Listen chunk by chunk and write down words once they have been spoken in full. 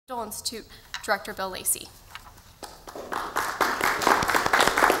Dole Institute Director Bill Lacey.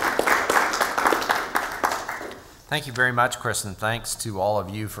 Thank you very much, Kristen. Thanks to all of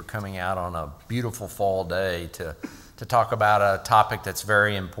you for coming out on a beautiful fall day to talk about a topic that's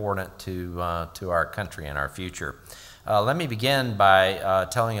very important to our country and our future. Let me begin by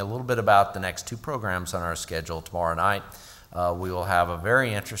telling you a little bit about the next two programs on our schedule tomorrow night. We will have a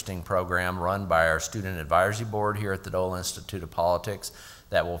very interesting program run by our Student Advisory Board here at the Dole Institute of Politics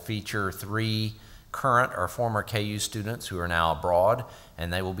that will feature three current or former KU students who are now abroad,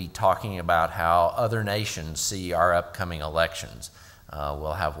 and they will be talking about how other nations see our upcoming elections.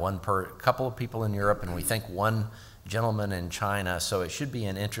 We'll have couple of people in Europe, and we think one gentleman in China, so it should be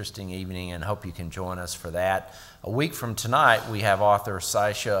an interesting evening, and hope you can join us for that. A week from tonight, we have author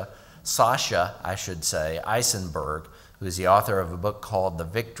Sasha Eisenberg, who is the author of a book called The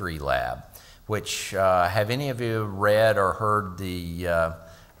Victory Lab, which have any of you read or heard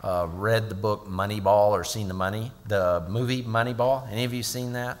read the book Moneyball or seen the movie Moneyball? Any of you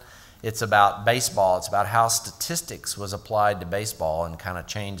seen that? It's about baseball. It's about how statistics was applied to baseball and kind of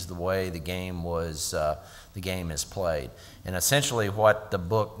changed the way the game is played. And essentially what the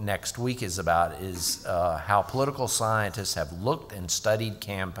book next week is about is how political scientists have looked and studied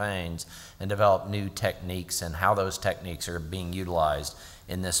campaigns and developed new techniques, and how those techniques are being utilized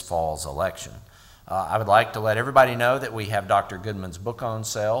in this fall's election. I would like to let everybody know that we have Dr. Goodman's book on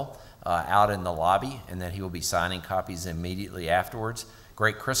sale out in the lobby, and that he will be signing copies immediately afterwards.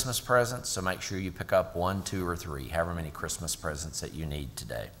 Great Christmas presents, so make sure you pick up 1, 2, or 3, however many Christmas presents that you need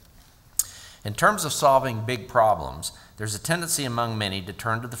today. In terms of solving big problems, there's a tendency among many to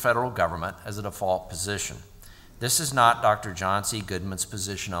turn to the federal government as a default position. This is not Dr. John C. Goodman's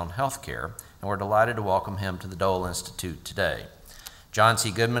position on health care, and we're delighted to welcome him to the Dole Institute today. John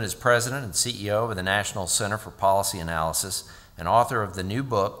C. Goodman is president and CEO of the National Center for Policy Analysis and author of the new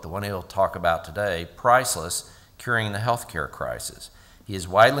book, the one he'll talk about today, Priceless, Curing the Healthcare Crisis. He is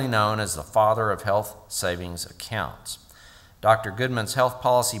widely known as the father of health savings accounts. Dr. Goodman's health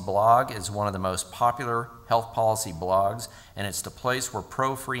policy blog is one of the most popular health policy blogs, and it's the place where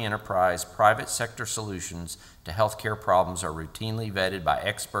pro-free enterprise private sector solutions to healthcare problems are routinely vetted by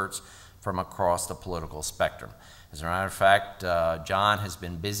experts from across the political spectrum. As a matter of fact, John has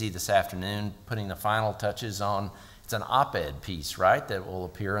been busy this afternoon putting the final touches on, it's an op-ed piece, right, that will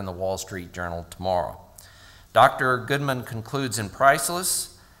appear in the Wall Street Journal tomorrow. Dr. Goodman concludes in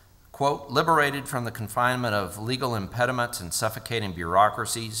Priceless, quote, liberated from the confinement of legal impediments and suffocating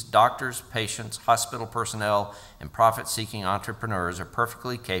bureaucracies, doctors, patients, hospital personnel, and profit-seeking entrepreneurs are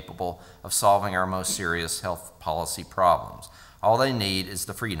perfectly capable of solving our most serious health policy problems. All they need is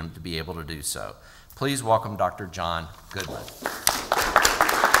the freedom to be able to do so. Please welcome Dr. John Goodman.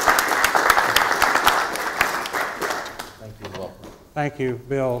 Thank you, welcome. Thank you,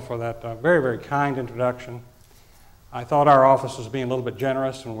 Bill, for that very, very kind introduction. I thought our office was being a little bit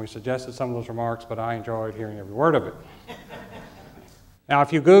generous when we suggested some of those remarks, but I enjoyed hearing every word of it. Now,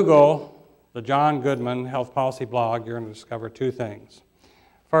 if you Google the John Goodman Health Policy blog, you're going to discover two things.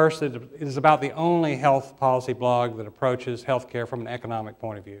 First, it is about the only health policy blog that approaches healthcare from an economic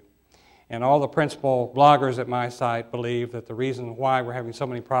point of view. And all the principal bloggers at my site believe that the reason why we're having so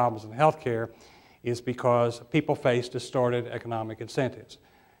many problems in healthcare is because people face distorted economic incentives.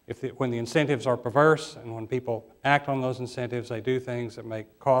 When the incentives are perverse and when people act on those incentives, they do things that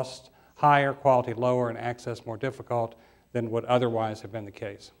make costs higher, quality lower, and access more difficult than would otherwise have been the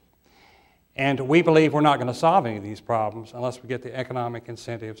case. And we believe we're not going to solve any of these problems unless we get the economic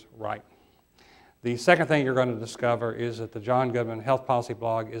incentives right. The second thing you're going to discover is that the John Goodman Health Policy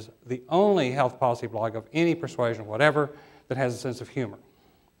blog is the only health policy blog of any persuasion whatever that has a sense of humor.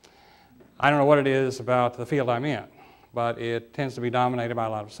 I don't know what it is about the field I'm in, but it tends to be dominated by a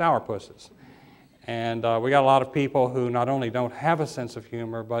lot of sourpusses. And we got a lot of people who not only don't have a sense of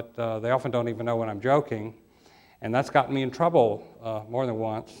humor, but they often don't even know when I'm joking. And that's gotten me in trouble more than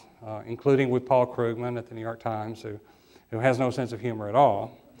once, including with Paul Krugman at the New York Times, who has no sense of humor at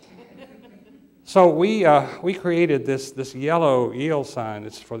all. So we created this yellow yield sign.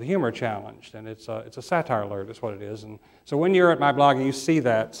 It's for the humor challenge, and it's a satire alert is what it is. And so when you're at my blog and you see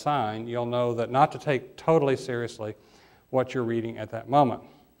that sign, you'll know that not to take totally seriously what you're reading at that moment.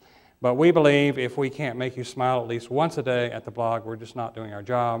 But we believe if we can't make you smile at least once a day at the blog, we're just not doing our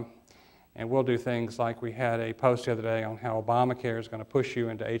job. And we'll do things like we had a post the other day on how Obamacare is going to push you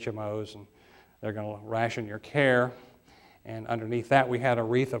into HMOs and they're going to ration your care. And underneath that, we had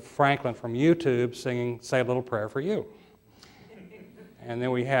Aretha Franklin from YouTube singing Say a Little Prayer for You. And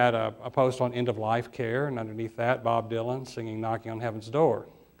then we had a post on end-of-life care, and underneath that, Bob Dylan singing Knocking on Heaven's Door.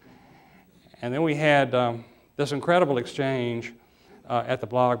 And then we had this incredible exchange at the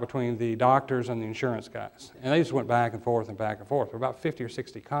blog between the doctors and the insurance guys. And they just went back and forth and back and forth. There were about 50 or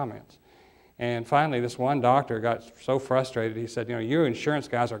 60 comments. And finally, this one doctor got so frustrated, he said, you insurance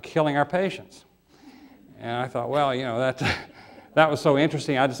guys are killing our patients. And I thought, well, that was so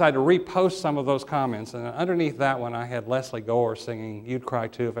interesting. I decided to repost some of those comments. And underneath that one, I had Leslie Gore singing, "You'd Cry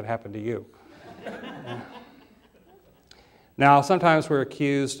Too If It Happened to You." Now, sometimes we're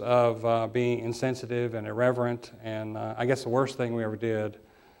accused of being insensitive and irreverent, and I guess the worst thing we ever did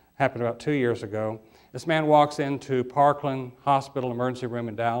happened about 2 years ago. This man walks into Parkland Hospital emergency room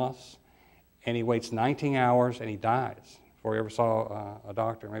in Dallas, and he waits 19 hours and he dies before he ever saw a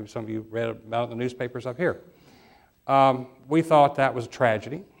doctor. Maybe some of you read about it in the newspapers up here. We thought that was a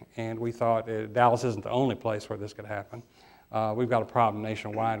tragedy, and we thought Dallas isn't the only place where this could happen. We've got a problem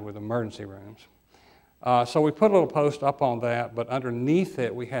nationwide with emergency rooms. So we put a little post up on that, but underneath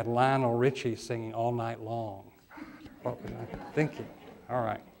it we had Lionel Richie singing All Night Long. What was I thinking? All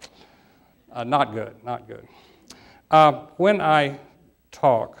right. Not good, not good. When I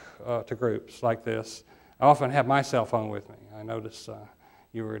talk to groups like this, I often have my cell phone with me. I notice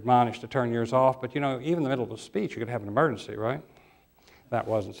you were admonished to turn yours off, but even in the middle of a speech you could have an emergency, right? That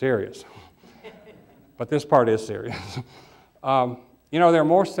wasn't serious. But this part is serious. There are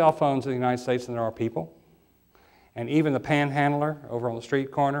more cell phones in the United States than there are people. And even the panhandler over on the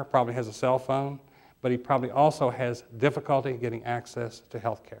street corner probably has a cell phone, but he probably also has difficulty getting access to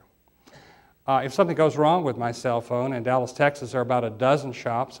health care. If something goes wrong with my cell phone, in Dallas, Texas, there are about a dozen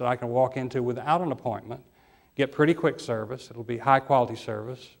shops that I can walk into without an appointment, get pretty quick service. It'll be high-quality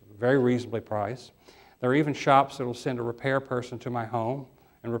service, very reasonably priced. There are even shops that will send a repair person to my home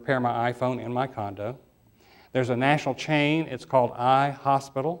and repair my iPhone in my condo. There's a national chain. It's called Eye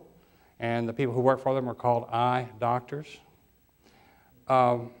Hospital, and the people who work for them are called eye doctors.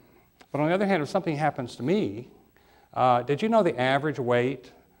 But on the other hand, if something happens to me, did you know the average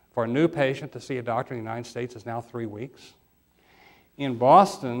wait for a new patient to see a doctor in the United States is now 3 weeks? In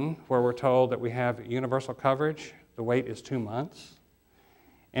Boston, where we're told that we have universal coverage, the wait is 2 months.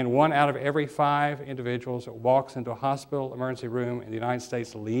 And 1 out of every 5 individuals that walks into a hospital emergency room in the United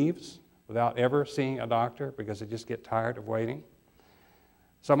States leaves without ever seeing a doctor because they just get tired of waiting.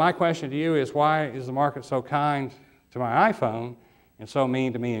 So my question to you is, why is the market so kind to my iPhone and so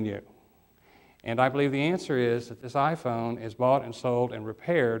mean to me and you? And I believe the answer is that this iPhone is bought and sold and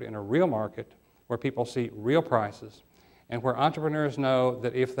repaired in a real market where people see real prices and where entrepreneurs know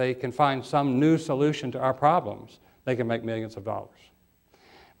that if they can find some new solution to our problems, they can make millions of dollars.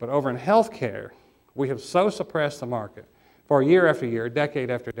 But over in healthcare, we have so suppressed the market for year after year, decade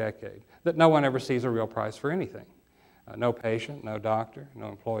after decade, that no one ever sees a real price for anything. No patient, no doctor, no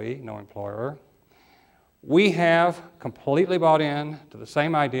employee, no employer. We have completely bought in to the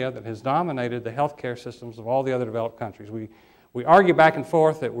same idea that has dominated the healthcare systems of all the other developed countries. We argue back and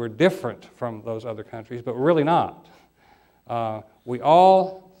forth that we're different from those other countries, but we're really not. We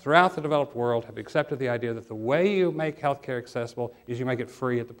all, throughout the developed world, have accepted the idea that the way you make healthcare accessible is you make it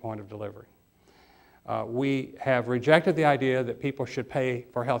free at the point of delivery. We have rejected the idea that people should pay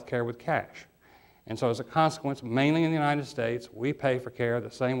for healthcare with cash. And so as a consequence, mainly in the United States, we pay for care the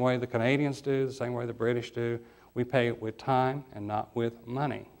same way the Canadians do, the same way the British do. We pay with time and not with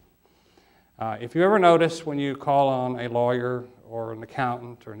money. If you ever notice when you call on a lawyer or an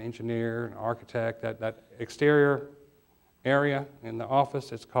accountant or an engineer, an architect, that exterior area in the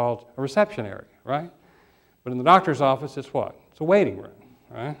office, it's called a reception area, right? But in the doctor's office, it's what? It's a waiting room,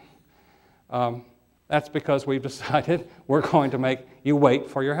 right? That's because we've decided we're going to make you wait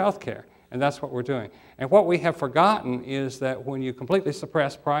for your health care. And that's what we're doing. And what we have forgotten is that when you completely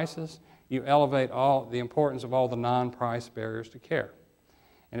suppress prices, you elevate the importance of all the non-price barriers to care.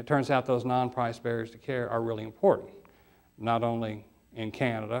 And it turns out those non-price barriers to care are really important, not only in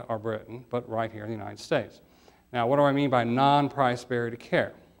Canada or Britain, but right here in the United States. Now, what do I mean by non-price barrier to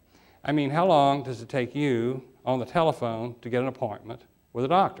care? I mean, how long does it take you on the telephone to get an appointment with a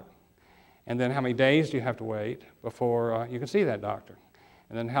doctor? And then how many days do you have to wait before you can see that doctor?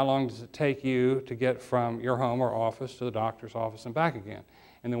 And then how long does it take you to get from your home or office to the doctor's office and back again?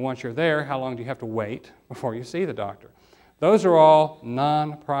 And then once you're there, how long do you have to wait before you see the doctor? Those are all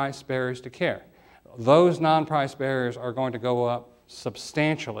non-price barriers to care. Those non-price barriers are going to go up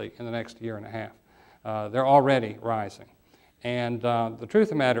substantially in the next year and a half. They're already rising. And the truth of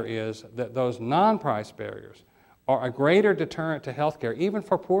the matter is that those non-price barriers are a greater deterrent to health care, even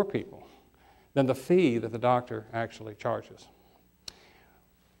for poor people, than the fee that the doctor actually charges.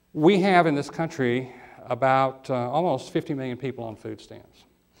 We have in this country about almost 50 million people on food stamps.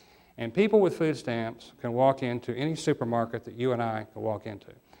 And people with food stamps can walk into any supermarket that you and I can walk into.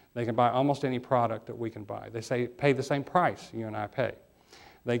 They can buy almost any product that we can buy. They say pay the same price you and I pay.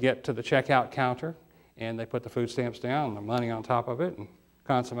 They get to the checkout counter, and they put the food stamps down, the money on top of it, and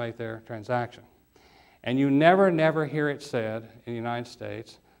consummate their transaction. And you never hear it said in the United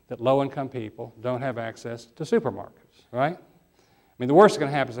States that low-income people don't have access to supermarkets, right? I mean, the worst that's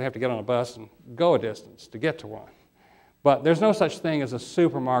going to happen is they have to get on a bus and go a distance to get to one. But there's no such thing as a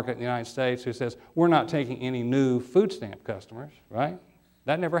supermarket in the United States who says, we're not taking any new food stamp customers, right?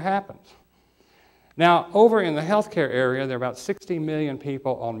 That never happens. Now, over in the healthcare area, there are about 60 million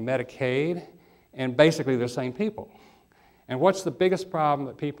people on Medicaid, and basically they're the same people. And what's the biggest problem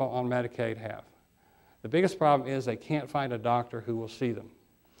that people on Medicaid have? The biggest problem is they can't find a doctor who will see them.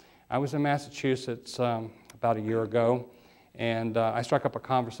 I was in Massachusetts about a year ago, and I struck up a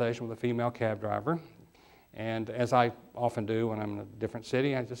conversation with a female cab driver. And as I often do when I'm in a different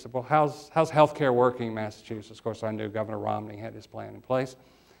city, I just said, well, how's healthcare working in Massachusetts? Of course, I knew Governor Romney had his plan in place.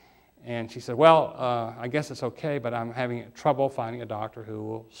 And she said, well, I guess it's okay, but I'm having trouble finding a doctor who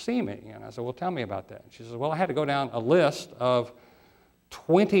will see me. And I said, well, tell me about that. And she said, well, I had to go down a list of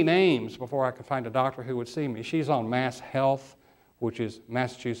 20 names before I could find a doctor who would see me. She's on Mass Health, which is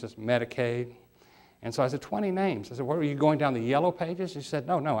Massachusetts Medicaid. And so I said, 20 names. I said, what, were you going down the yellow pages? She said,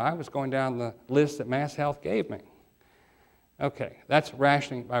 no, I was going down the list that Mass Health gave me. Okay, that's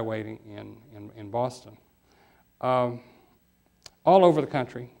rationing by waiting in Boston. All over the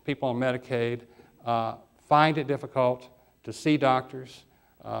country, people on Medicaid find it difficult to see doctors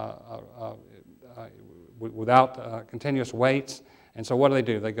without continuous waits. And so what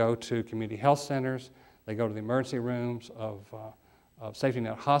do? They go to community health centers. They go to the emergency rooms of safety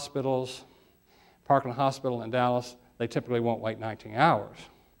net hospitals. Parkland Hospital in Dallas, they typically won't wait 19 hours.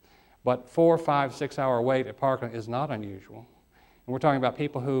 But 4, 5, 6 hour wait at Parkland is not unusual. And we're talking about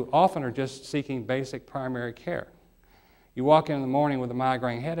people who often are just seeking basic primary care. You walk in the morning with a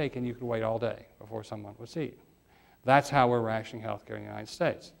migraine headache and you could wait all day before someone would see you. That's how we're rationing healthcare in the United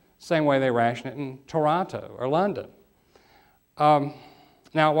States. Same way they ration it in Toronto or London. Now,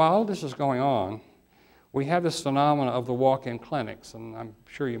 while all this is going on, we have this phenomenon of the walk-in clinics, and I'm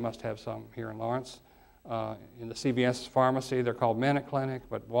sure you must have some here in Lawrence. In the CVS pharmacy, they're called Minute Clinic,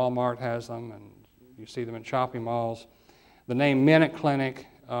 but Walmart has them, and you see them in shopping malls. The name Minute Clinic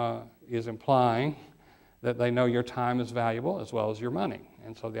is implying that they know your time is valuable as well as your money.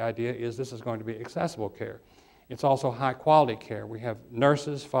 And so the idea is this is going to be accessible care. It's also high-quality care. We have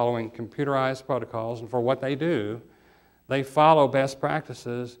nurses following computerized protocols, and for what they do, they follow best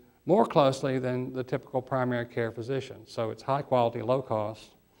practices more closely than the typical primary care physician. So it's high quality, low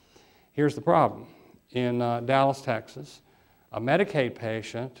cost. Here's the problem. In Dallas, Texas, a Medicaid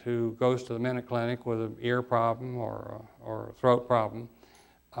patient who goes to the Minute Clinic with an ear problem or a throat problem,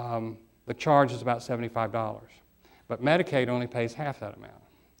 the charge is about $75. But Medicaid only pays half that amount.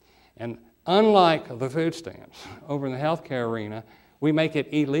 And unlike the food stamps, over in the healthcare arena, we make it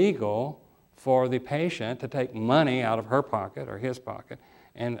illegal for the patient to take money out of her pocket or his pocket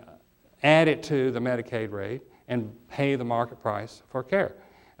and add it to the Medicaid rate and pay the market price for care.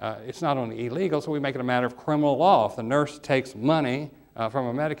 It's not only illegal, so we make it a matter of criminal law. If the nurse takes money from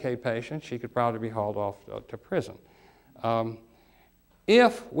a Medicaid patient, she could probably be hauled off to prison.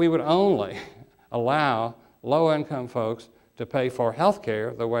 If we would only allow low-income folks to pay for health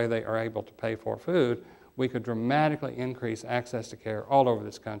care the way they are able to pay for food, we could dramatically increase access to care all over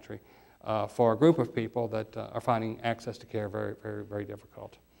this country for a group of people that are finding access to care very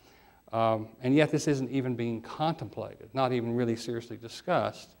difficult. And yet this isn't even being contemplated, not even really seriously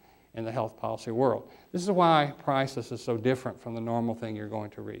discussed in the health policy world. This is why Priceless is so different from the normal thing you're going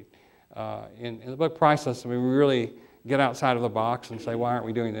to read. In the book Priceless, we really get outside of the box and say, why aren't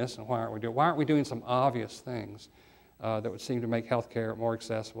we doing this and why aren't we doing some obvious things that would seem to make health care more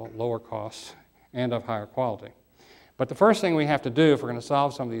accessible, lower costs, and of higher quality. But the first thing we have to do if we're going to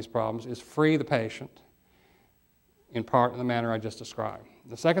solve some of these problems is free the patient, in part in the manner I just described.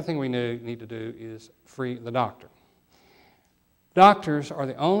 The second thing we need to do is free the doctor. Doctors are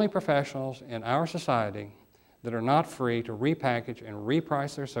the only professionals in our society that are not free to repackage and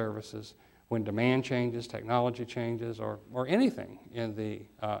reprice their services when demand changes, technology changes, or anything in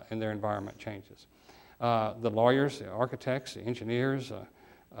their environment changes. The lawyers, the architects, the engineers,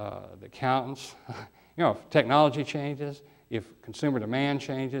 the accountants, if technology changes, if consumer demand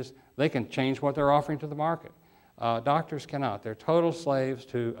changes, they can change what they're offering to the market. Doctors cannot. They're total slaves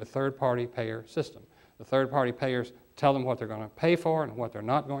to a third-party payer system. The third-party payers tell them what they're going to pay for and what they're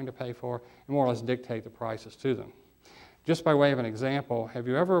not going to pay for, and more or less dictate the prices to them. Just by way of an example, have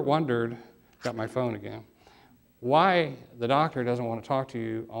you ever wondered, got my phone again, why the doctor doesn't want to talk to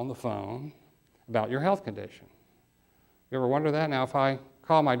you on the phone about your health condition? You ever wonder that? Now, if I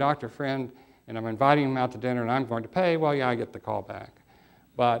call my doctor friend and I'm inviting him out to dinner and I'm going to pay, well, yeah, I get the call back.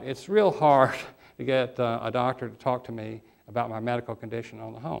 But it's real hard to get a doctor to talk to me about my medical condition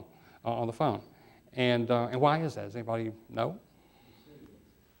on the phone. And why is that? Does anybody know?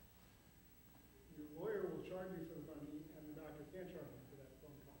 Your lawyer will charge you for the money, and the doctor can't charge you for that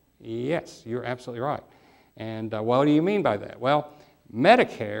phone call. Yes, you're absolutely right. And what do you mean by that? Well,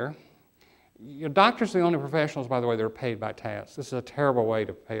 Medicare, doctors are the only professionals, by the way, that are paid by tasks. This is a terrible way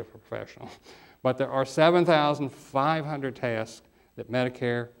to pay a professional. But there are 7,500 tasks that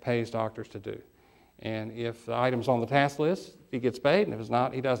Medicare pays doctors to do. And if the item's on the task list, he gets paid, and if it's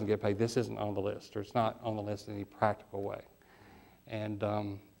not, he doesn't get paid. This isn't on the list, or it's not on the list in any practical way. And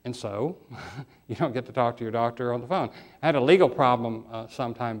so you don't get to talk to your doctor on the phone. I had a legal problem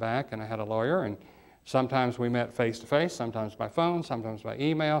some time back, and I had a lawyer, and sometimes we met face-to-face, sometimes by phone, sometimes by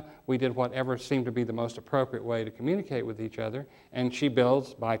email. We did whatever seemed to be the most appropriate way to communicate with each other, and she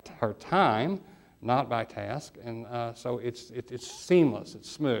bills by her time, not by task, and so it's seamless, it's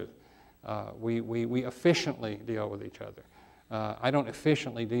smooth. We efficiently deal with each other. I don't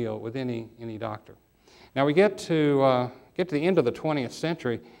efficiently deal with any doctor. Now we get to the end of the 20th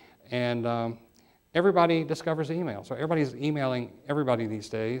century, and everybody discovers email. So everybody's emailing everybody these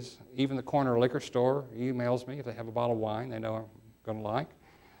days. Even the corner liquor store emails me if they have a bottle of wine they know I'm going to like.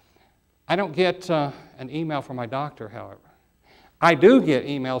 I don't get an email from my doctor, however. I do get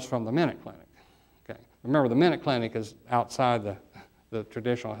emails from the Minute Clinic. Okay. Remember, the Minute Clinic is outside the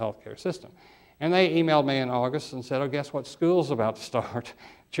traditional healthcare system. And they emailed me in August and said, oh, guess what? School's about to start.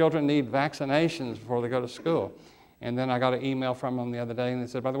 Children need vaccinations before they go to school. And then I got an email from them the other day, and they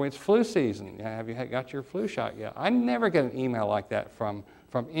said, by the way, it's flu season. Have you got your flu shot yet? I never get an email like that from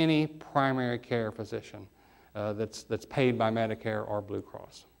any primary care physician that's paid by Medicare or Blue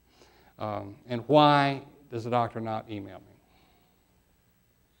Cross. And why does the doctor not email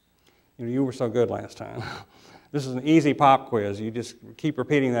me? You were so good last time. This is an easy pop quiz. You just keep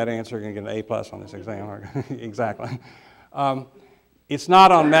repeating that answer, you're going to get an A+ on this exam. Exactly. It's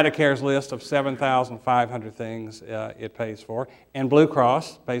not on Medicare's list of 7,500 things it pays for. And Blue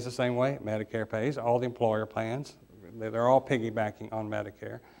Cross pays the same way. Medicare pays. All the employer plans, they're all piggybacking on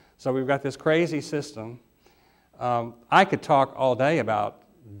Medicare. So we've got this crazy system. I could talk all day about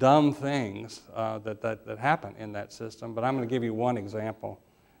dumb things that happen in that system, but I'm going to give you one example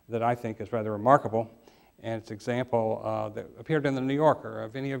that I think is rather remarkable. And it's an example that appeared in the New Yorker.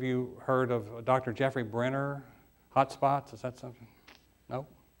 Have any of you heard of Dr. Jeffrey Brenner, hotspots? Is that something? No?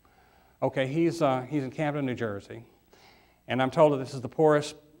 Okay, he's in Camden, New Jersey. And I'm told that this is the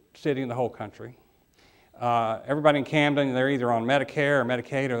poorest city in the whole country. Everybody in Camden, they're either on Medicare or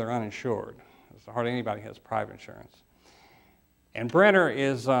Medicaid or they're uninsured. So hardly anybody has private insurance. And Brenner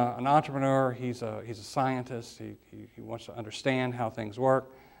is an entrepreneur. He's a scientist. He wants to understand how things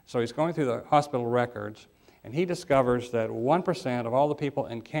work. So he's going through the hospital records, and he discovers that 1% of all the people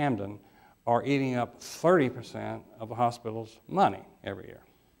in Camden are eating up 30% of the hospital's money every year.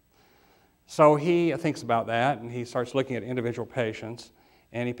 So he thinks about that, and he starts looking at individual patients,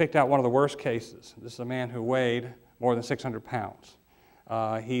 and he picked out one of the worst cases. This is a man who weighed more than 600 pounds.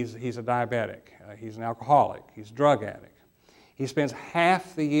 He's a diabetic. He's an alcoholic. He's a drug addict. He spends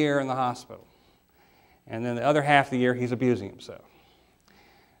half the year in the hospital, and then the other half of the year he's abusing himself.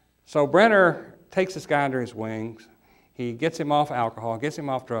 So Brenner takes this guy under his wings. He gets him off alcohol, gets him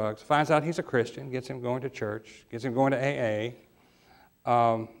off drugs, finds out he's a Christian, gets him going to church, gets him going to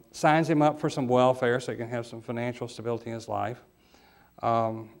AA, signs him up for some welfare so he can have some financial stability in his life,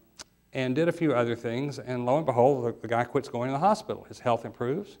 and did a few other things. And lo and behold, the guy quits going to the hospital. His health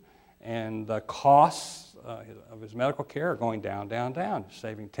improves, and the costs of his medical care are going down, down, down,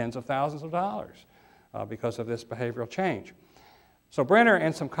 saving tens of thousands of dollars because of this behavioral change. So Brenner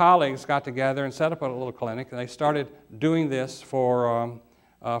and some colleagues got together and set up a little clinic, and they started doing this for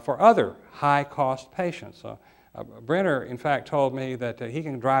other high-cost patients. Brenner, in fact, told me that he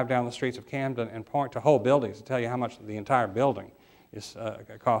can drive down the streets of Camden and point to whole buildings and tell you how much the entire building is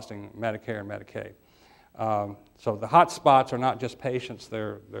costing Medicare and Medicaid. So the hot spots are not just patients,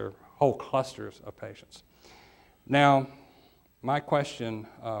 they're whole clusters of patients. Now, my question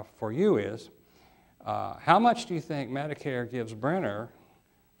for you is, how much do you think Medicare gives Brenner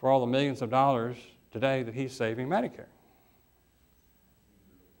for all the millions of dollars today that he's saving Medicare?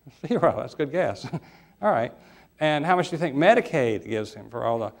 Zero. That's a good guess. All right. And how much do you think Medicaid gives him for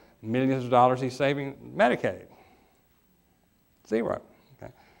all the millions of dollars he's saving Medicaid? Zero.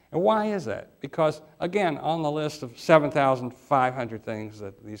 Okay. And why is that? Because, again, on the list of 7,500 things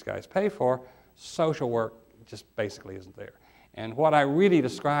that these guys pay for, social work just basically isn't there. And what I really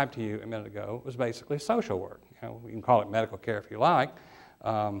described to you a minute ago was basically social work. You know, you can call it medical care if you like.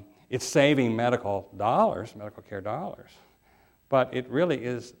 It's saving medical dollars, medical care dollars. but it really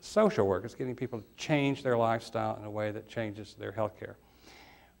is social work. It's getting people to change their lifestyle in a way that changes their health care.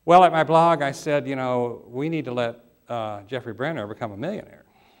 Well, at my blog, I said, you know, we need to let Jeffrey Brenner become a millionaire.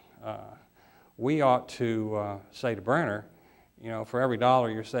 We ought to say to Brenner, you know, for every dollar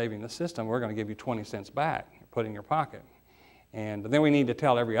you're saving the system, we're going to give you 20 cents back, put in your pocket. And then we need to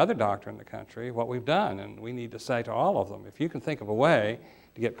tell every other doctor in the country what we've done, and we need to say to all of them, if you can think of a way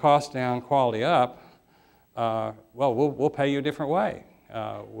to get costs down, quality up, well, we'll pay you a different way.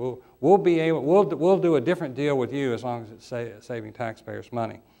 We'll do a different deal with you as long as it's saving taxpayers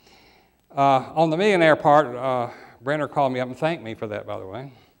money. On the millionaire part, Brenner called me up and thanked me for that, by the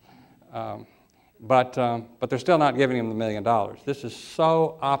way. But they're still not giving him the $1 million. This is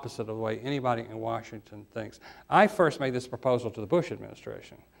so opposite of the way anybody in Washington thinks. I first made this proposal to the Bush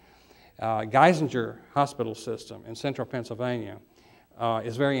administration. Geisinger Hospital System in central Pennsylvania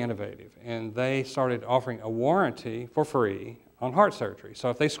is very innovative, and they started offering a warranty for free on heart surgery. So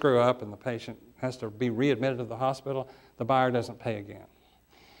if they screw up and the patient has to be readmitted to the hospital, the buyer doesn't pay again.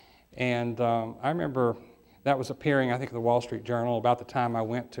 And I remember that was appearing, I think, in the Wall Street Journal about the time I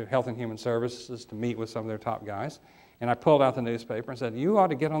went to Health and Human Services to meet with some of their top guys. And I pulled out the newspaper and said, you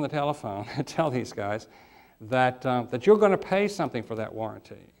ought to get on the telephone and tell these guys that, that you're going to pay something for that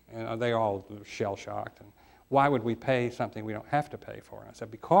warranty. And they all were shell-shocked. And why would we pay something we don't have to pay for? And I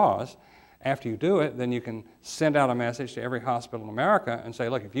said, because after you do it, then you can send out a message to every hospital in America and say,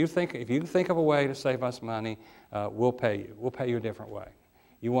 look, if you think of a way to save us money, we'll pay you. We'll pay you a different way.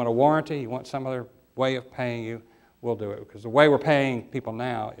 You want a warranty, you want some other way of paying you, we'll do it, because the way we're paying people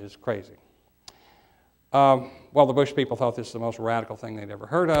now is crazy. Well, the Bush people thought this was the most radical thing they'd ever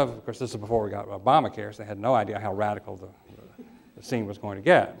heard of. Of course, this is before we got Obamacare, so they had no idea how radical the scene was going to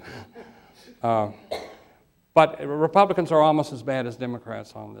get. But Republicans are almost as bad as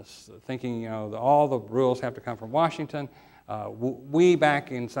Democrats on this, thinking, you know, all the rules have to come from Washington. We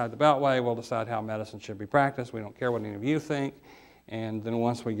back inside the Beltway will decide how medicine should be practiced. We don't care what any of you think. And then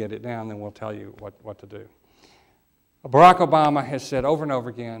once we get it down, then we'll tell you what to do. Barack Obama has said over and over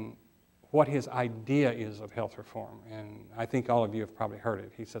again what his idea is of health reform. And I think all of you have probably heard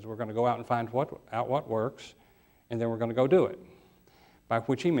it. He says we're going to go out and find what works, and then we're going to go do it. By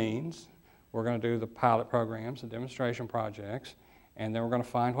which he means we're going to do the pilot programs, the demonstration projects, and then we're going to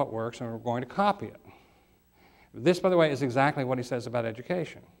find what works, and we're going to copy it. This, by the way, is exactly what he says about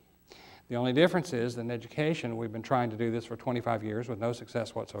education. The only difference is that in education, we've been trying to do this for 25 years with no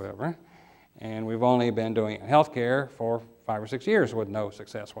success whatsoever, and we've only been doing it in healthcare for 5 or 6 years with no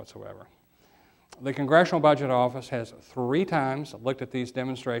success whatsoever. The Congressional Budget Office has 3 times looked at these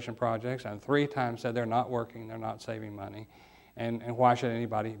demonstration projects and 3 times said they're not working, they're not saving money, and why should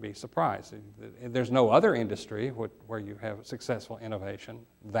anybody be surprised? There's no other industry where you have successful innovation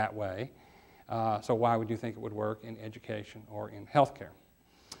that way, so why would you think it would work in education or in healthcare?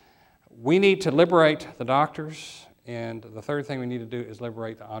 We need to liberate the doctors, and the third thing we need to do is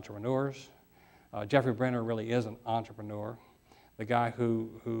liberate the entrepreneurs. Jeffrey Brenner really is an entrepreneur. The guy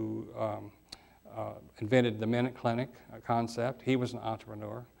who invented the Minute Clinic concept, he was an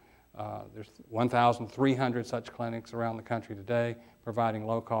entrepreneur. There's 1,300 such clinics around the country today providing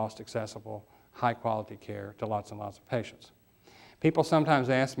low-cost, accessible, high-quality care to lots and lots of patients. People sometimes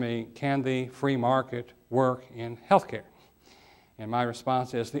ask me, can the free market work in healthcare? And my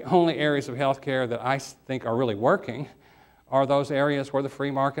response is the only areas of healthcare that I think are really working are those areas where the free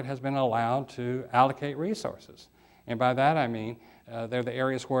market has been allowed to allocate resources. And by that I mean they're the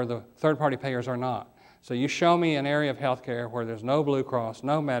areas where the third-party payers are not. So you show me an area of healthcare where there's no Blue Cross,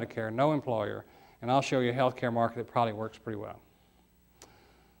 no Medicare, no employer, and I'll show you a healthcare market that probably works pretty well.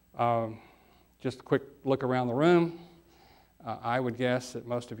 Just a quick look around the room. I would guess that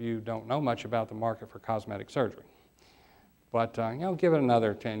most of you don't know much about the market for cosmetic surgery. But you know, give it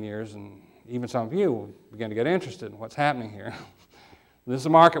another 10 years, and even some of you will begin to get interested in what's happening here. This is a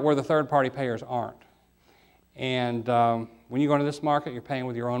market where the third-party payers aren't. And when you go into this market, you're paying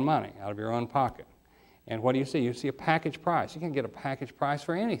with your own money, out of your own pocket. And what do? You see a package price. You can get a package price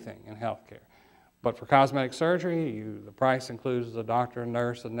for anything in healthcare. But for cosmetic surgery, the price includes the doctor,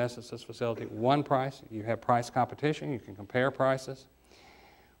 nurse, anesthetist facility, one price. You have price competition. You can compare prices.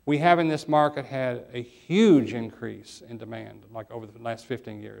 We have in this market had a huge increase in demand, like over the last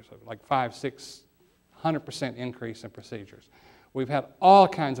 15 years, like 500–600% increase in procedures. We've had all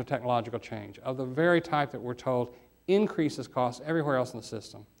kinds of technological change of the very type that we're told increases costs everywhere else in the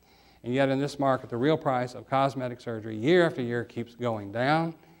system. And yet in this market, the real price of cosmetic surgery year after year keeps going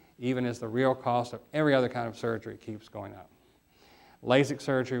down, even as the real cost of every other kind of surgery keeps going up. LASIK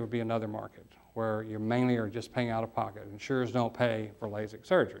surgery would be another market where you mainly are just paying out of pocket. Insurers don't pay for LASIK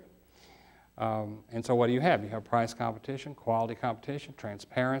surgery. And so what do you have? You have price competition, quality competition,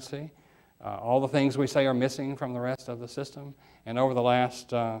 transparency, all the things we say are missing from the rest of the system. And over the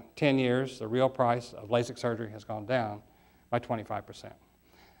last 10 years, the real price of LASIK surgery has gone down by 25%.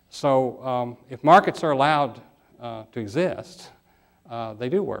 So if markets are allowed to exist, they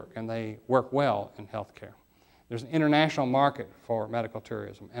do work, and they work well in healthcare. There's an international market for medical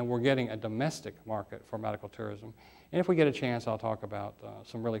tourism, and we're getting a domestic market for medical tourism. And if we get a chance, I'll talk about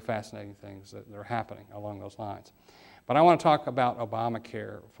some really fascinating things that are happening along those lines. But I want to talk about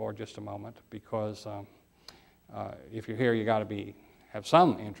Obamacare for just a moment, because if you're here, you got to have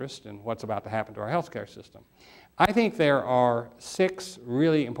some interest in what's about to happen to our healthcare system. I think there are 6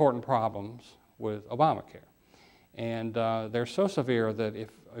 really important problems with Obamacare. And they're so severe that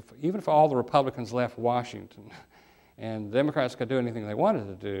even if all the Republicans left Washington and the Democrats could do anything they wanted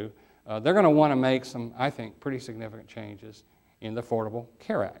to do, they're going to want to make some, I think, pretty significant changes in the Affordable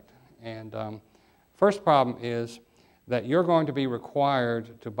Care Act. And first problem is that you're going to be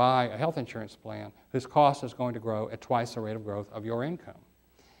required to buy a health insurance plan whose cost is going to grow at twice the rate of growth of your income.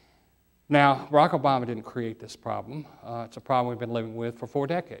 Now, Barack Obama didn't create this problem. It's a problem we've been living with for 4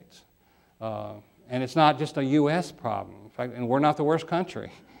 decades. And it's not just a U.S. problem. In fact, and we're not the worst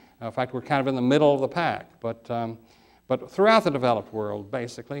country. In fact, we're kind of in the middle of the pack. But throughout the developed world,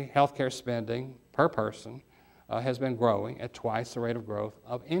 basically, healthcare spending per person has been growing at twice the rate of growth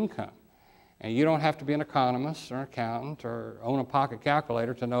of income. And you don't have to be an economist or an accountant or own a pocket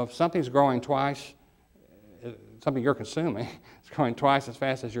calculator to know if something's growing twice, something you're consuming, is growing twice as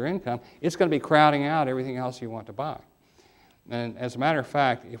fast as your income, it's going to be crowding out everything else you want to buy. And as a matter of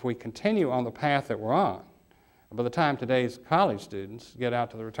fact, if we continue on the path that we're on, by the time today's college students get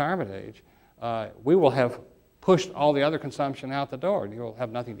out to the retirement age, we will have pushed all the other consumption out the door. You'll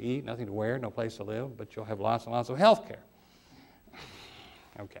have nothing to eat, nothing to wear, no place to live, but you'll have lots and lots of health care.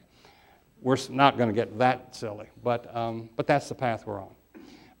 Okay. We're not going to get that silly, but that's the path we're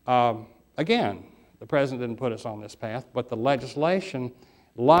on. Again, the president didn't put us on this path, but the legislation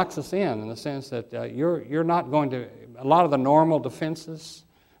locks us in the sense that you're not going to, a lot of the normal defenses,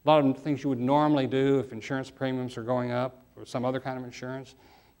 a lot of the things you would normally do if insurance premiums are going up or some other kind of insurance,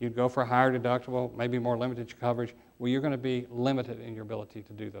 you'd go for a higher deductible, maybe more limited coverage. Well, you're going to be limited in your ability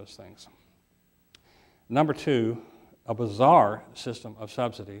to do those things. Number 2, a bizarre system of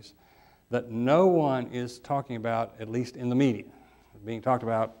subsidies that no one is talking about, at least in the media. Being talked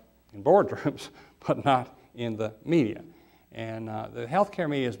about in boardrooms, but not in the media. And the healthcare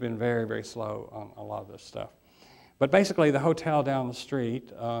media has been very, very slow on a lot of this stuff. But basically, the hotel down the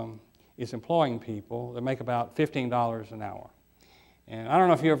street is employing people that make about $15 an hour. And I don't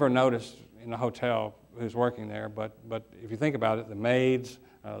know if you ever noticed in a hotel who's working there, but if you think about it, the maids,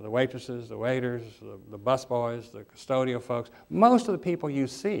 the waitresses, the waiters, the busboys, the custodial folks, most of the people you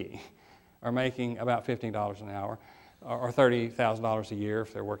see are making about $15 an hour or $30,000 a year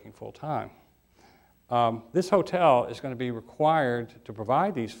if they're working full-time. This hotel is going to be required to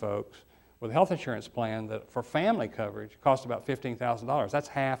provide these folks with a health insurance plan that for family coverage costs about $15,000. That's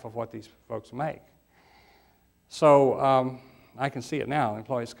half of what these folks make. So I can see it now.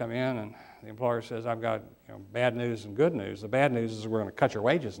 Employees come in and the employer says, I've got bad news and good news. The bad news is we're going to cut your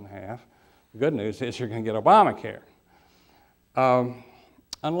wages in half. The good news is you're going to get Obamacare.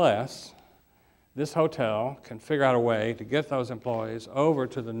 Unless this hotel can figure out a way to get those employees over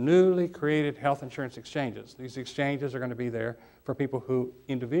to the newly created health insurance exchanges. These exchanges are going to be there for people who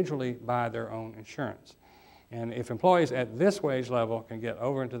individually buy their own insurance. And if employees at this wage level can get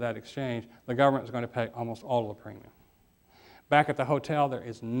over into that exchange, the government is going to pay almost all of the premium. Back at the hotel, there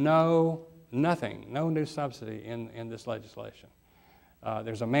is no new subsidy in this legislation.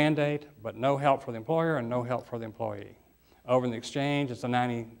 There's a mandate, but no help for the employer and no help for the employee. Over in the exchange, it's a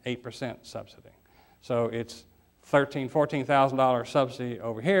 98% subsidy. So it's $13,000, $14,000 subsidy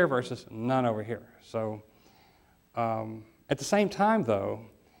over here versus none over here. So at the same time, though,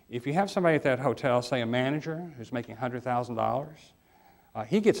 if you have somebody at that hotel, say a manager who's making $100,000,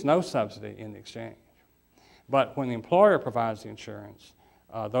 he gets no subsidy in the exchange. But when the employer provides the insurance,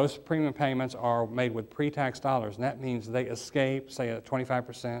 those premium payments are made with pre-tax dollars, and that means they escape, say, a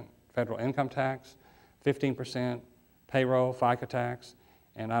 25% federal income tax, 15% payroll, FICA tax,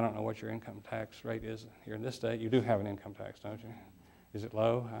 and I don't know what your income tax rate is here in this state. You do have an income tax, don't you? Is it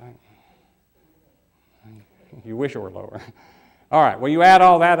low? You wish it were lower. All right, well, you add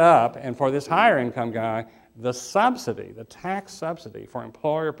all that up, and for this higher income guy, the subsidy, the tax subsidy for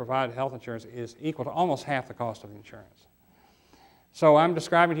employer-provided health insurance is equal to almost half the cost of the insurance. So I'm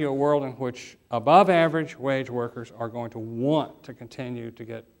describing to you a world in which above-average wage workers are going to want to continue to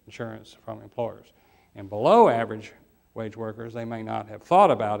get insurance from employers. And below-average wage workers, they may not have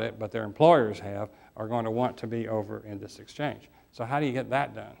thought about it, but their employers have, are going to want to be over in this exchange. So how do you get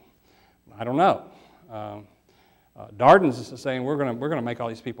that done? I don't know. Darden's is saying we're going to make all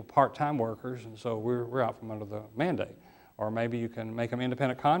these people part-time workers, and so we're out from under the mandate. Or maybe you can make them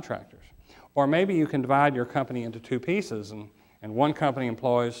independent contractors. Or maybe you can divide your company into two pieces, and one company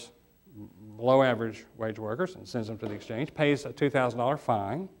employs below average wage workers and sends them to the exchange, pays a $2,000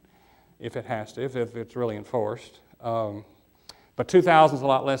 fine if it has to, if it's really enforced. But $2,000 is a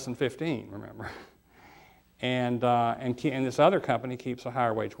lot less than $15, remember. And this other company keeps the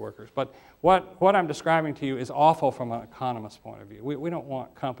higher wage workers. But what I'm describing to you is awful from an economist's point of view. We don't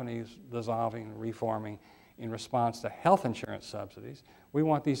want companies dissolving and reforming in response to health insurance subsidies. We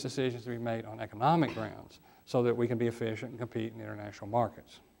want these decisions to be made on economic grounds so that we can be efficient and compete in international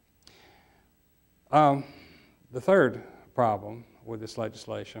markets. The third problem with this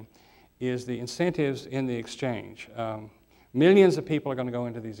legislation is the incentives in the exchange. Millions of people are going to go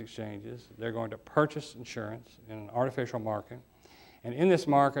into these exchanges. They're going to purchase insurance in an artificial market. And in this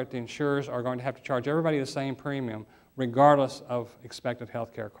market, the insurers are going to have to charge everybody the same premium regardless of expected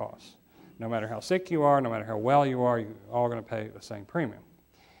health care costs. No matter how sick you are, no matter how well you are, you're all going to pay the same premium.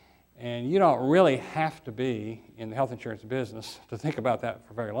 And you don't really have to be in the health insurance business to think about that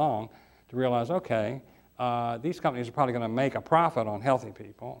for very long to realize, okay, these companies are probably going to make a profit on healthy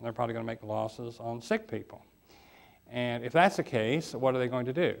people, and they're probably going to make losses on sick people. And if that's the case, what are they going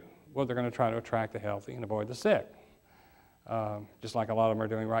to do? Well, they're going to try to attract the healthy and avoid the sick, just like a lot of them are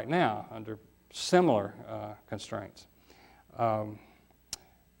doing right now under similar constraints. But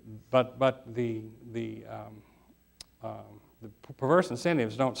the perverse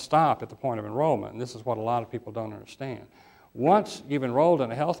incentives don't stop at the point of enrollment, and this is what a lot of people don't understand. Once you've enrolled in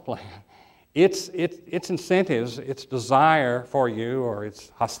a health plan, its incentives, its desire for you or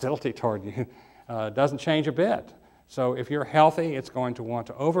its hostility toward you doesn't change a bit. So if you're healthy, it's going to want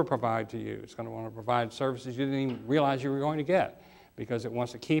to over-provide to you. It's going to want to provide services you didn't even realize you were going to get because it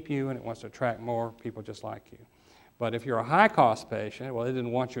wants to keep you and it wants to attract more people just like you. But if you're a high-cost patient, well, it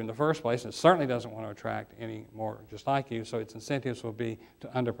didn't want you in the first place, and it certainly doesn't want to attract any more just like you, so its incentives will be to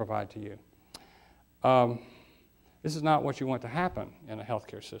under-provide to you. This is not what you want to happen in a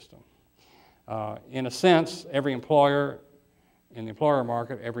healthcare system. In a sense, every employer in the employer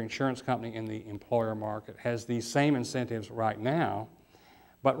market, every insurance company in the employer market has these same incentives right now,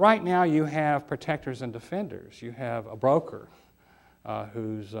 but right now you have protectors and defenders. You have a broker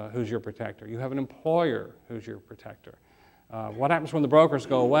who's your protector. You have an employer who's your protector. What happens when the brokers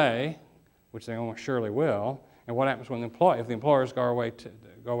go away, which they almost surely will, and what happens when if the employers go away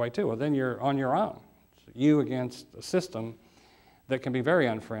too? Well, then you're on your own. It's you against a system that can be very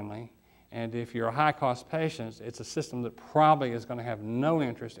unfriendly. And if you're a high-cost patient, it's a system that probably is going to have no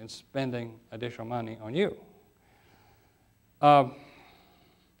interest in spending additional money on you.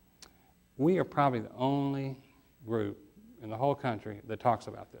 We are probably the only group in the whole country that talks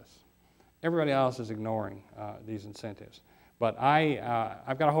about this. Everybody else is ignoring these incentives. But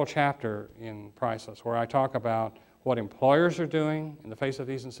I've got a whole chapter in Priceless where I talk about what employers are doing in the face of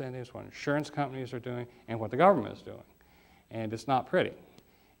these incentives, what insurance companies are doing, and what the government is doing. And it's not pretty.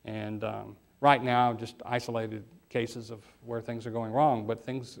 And right now, just isolated cases of where things are going wrong, but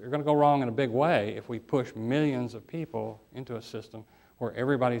things are going to go wrong in a big way if we push millions of people into a system where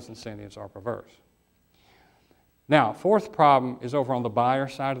everybody's incentives are perverse. Now, fourth problem is over on the buyer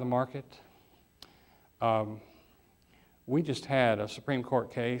side of the market. We just had a Supreme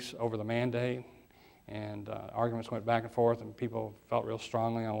Court case over the mandate, and arguments went back and forth, and people felt real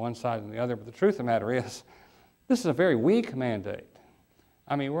strongly on one side and the other, but the truth of the matter is, this is a very weak mandate.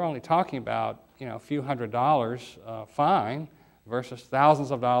 I mean, we're only talking about, a few $100 fine versus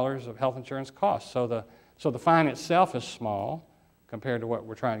thousands of dollars of health insurance costs. So the fine itself is small compared to what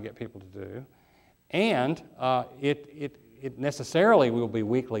we're trying to get people to do. And it necessarily will be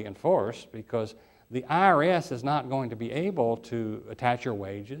weakly enforced because the IRS is not going to be able to attach your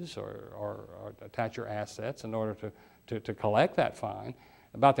wages or attach your assets in order to collect that fine.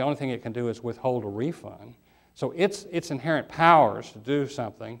 About the only thing it can do is withhold a refund. So its inherent powers to do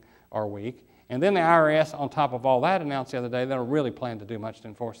something are weak. And then the IRS, on top of all that, announced the other day they don't really plan to do much to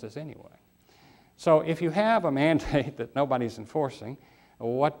enforce this anyway. So if you have a mandate that nobody's enforcing,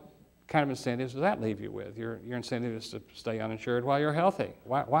 what kind of incentives does that leave you with? Your incentive is to stay uninsured while you're healthy.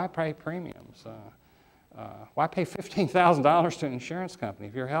 Why pay premiums? Why pay $15,000 to an insurance company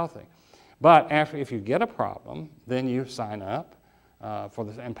if you're healthy? But if you get a problem, then you sign up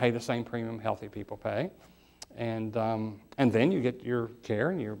and pay the same premium healthy people pay. And then you get your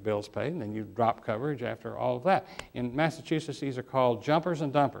care and your bills paid, and then you drop coverage after all of that. In Massachusetts, these are called jumpers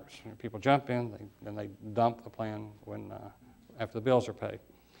and dumpers. People jump in, then they dump the plan after the bills are paid.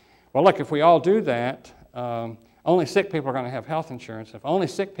 Well, look, if we all do that, only sick people are going to have health insurance. If only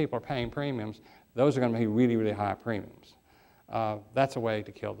sick people are paying premiums, those are going to be really, really high premiums. That's a way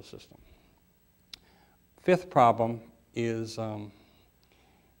to kill the system. Fifth problem is,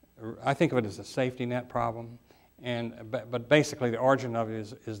 I think of it as a safety net problem, but basically the origin of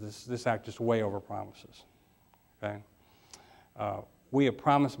it is this act just way over promises. Okay? We have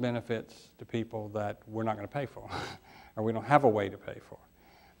promised benefits to people that we're not going to pay for, or we don't have a way to pay for.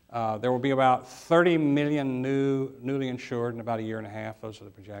 There will be about 30 million newly insured in about a year and a half. Those are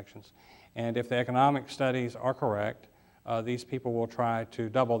the projections. And if the economic studies are correct, these people will try to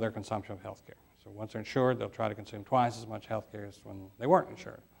double their consumption of health care. So once they're insured, they'll try to consume twice as much health care as when they weren't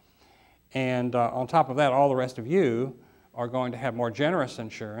insured. And on top of that, all the rest of you are going to have more generous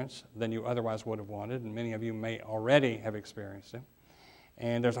insurance than you otherwise would have wanted, and many of you may already have experienced it.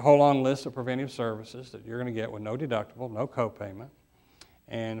 And there's a whole long list of preventive services that you're going to get with no deductible, no copayment.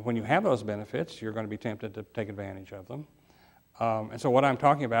 And when you have those benefits, you're going to be tempted to take advantage of them. And so what I'm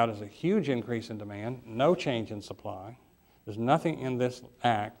talking about is a huge increase in demand, no change in supply. There's nothing in this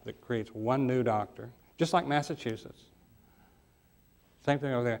act that creates one new doctor, just like Massachusetts. Same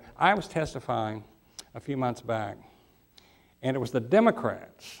thing over there. I was testifying a few months back, and it was the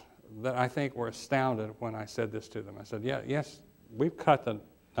Democrats that I think were astounded when I said this to them. I said, yes, we've cut the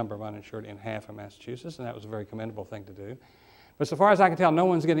number of uninsured in half in Massachusetts, and that was a very commendable thing to do. But so far as I can tell, no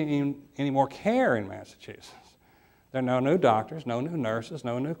one's getting any more care in Massachusetts. There are no new doctors, no new nurses,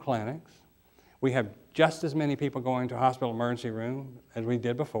 no new clinics. We have just as many people going to hospital emergency room as we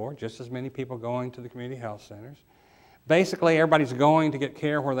did before, just as many people going to the community health centers. Basically, everybody's going to get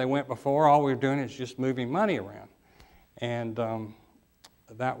care where they went before. All we're doing is just moving money around. And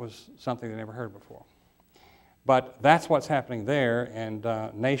that was something they never heard before. But that's what's happening there, and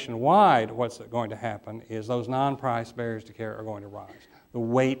nationwide what's going to happen is those non-price barriers to care are going to rise. The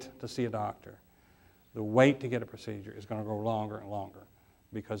wait to see a doctor, the wait to get a procedure is going to go longer and longer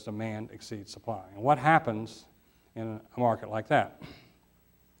because demand exceeds supply. And what happens in a market like that?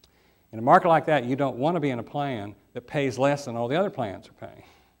 In a market like that, you don't want to be in a plan that pays less than all the other plans are paying,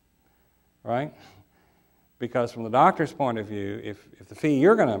 right? Because from the doctor's point of view, if the fee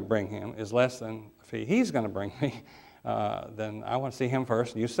you're going to bring him is less than the fee he's going to bring me, then I want to see him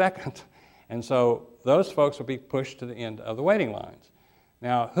first and you second. And so those folks will be pushed to the end of the waiting lines.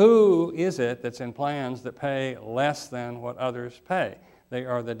 Now, who is it that's in plans that pay less than what others pay? They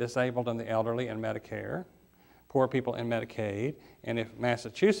are the disabled and the elderly in Medicare, poor people in Medicaid, and if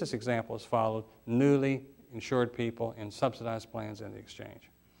Massachusetts' example is followed, newly insured people in subsidized plans in the exchange.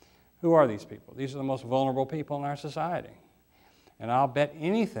 Who are these people? These are the most vulnerable people in our society. And I'll bet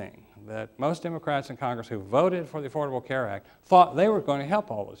anything that most Democrats in Congress who voted for the Affordable Care Act thought they were going to help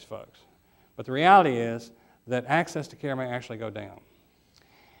all those folks. But the reality is that access to care may actually go down.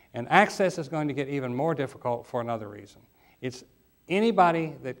 And access is going to get even more difficult for another reason. It's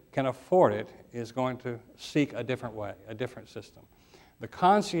anybody that can afford it is going to seek a different way, a different system. The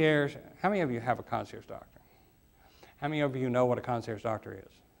concierge, how many of you have a concierge doctor? How many of you know what a concierge doctor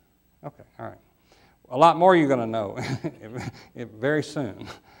is? Okay, all right. A lot more you're going to know very soon.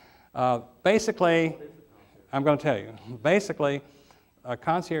 Basically, I'm going to tell you, basically,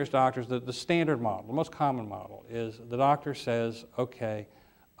 concierge doctors, the standard model, the most common model is the doctor says, okay,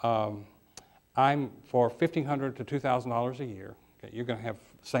 I'm for $1,500 to $2,000 a year. Okay, you're going to have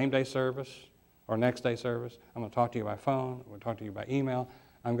same-day service or next-day service. I'm going to talk to you by phone. I'm going to talk to you by email.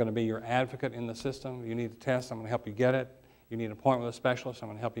 I'm going to be your advocate in the system. You need a test. I'm going to help you get it. You need an appointment with a specialist. I'm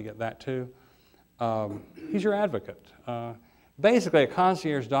going to help you get that too. He's your advocate. Basically, a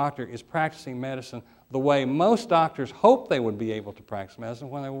concierge doctor is practicing medicine the way most doctors hoped they would be able to practice medicine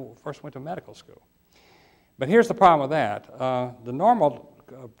when they first went to medical school. But here's the problem with that. The normal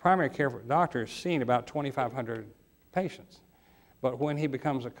primary care doctor is seeing about 2,500 patients. But when he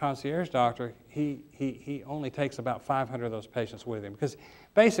becomes a concierge doctor, he only takes about 500 of those patients with him. Because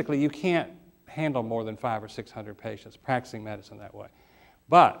basically, you can't handle more than 500 or 600 patients practicing medicine that way.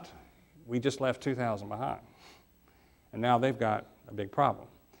 But we just left 2,000 behind. And now they've got a big problem.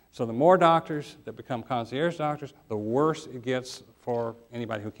 So the more doctors that become concierge doctors, the worse it gets for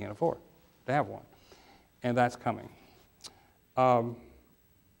anybody who can't afford to have one. And that's coming.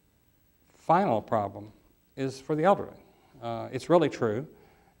 Final problem is for the elderly. It's really true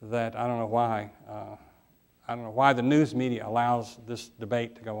that I don't know why the news media allows this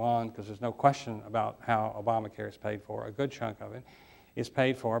debate to go on, because there's no question about how Obamacare is paid for. A good chunk of it is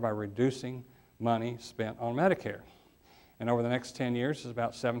paid for by reducing money spent on Medicare. And over the next 10 years, it's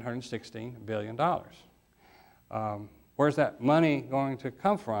about $716 billion. Where's that money going to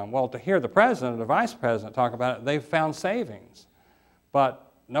come from? Well, to hear the president or the vice president talk about it, they've found savings.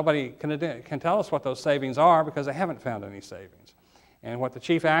 But nobody can tell us what those savings are because they haven't found any savings. And what the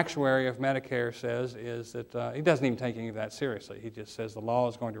chief actuary of Medicare says is that he doesn't even take any of that seriously. He just says the law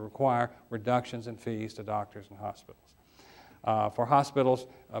is going to require reductions in fees to doctors and hospitals. For hospitals,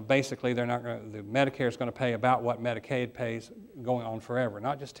 basically, the Medicare is going to pay about what Medicaid pays going on forever,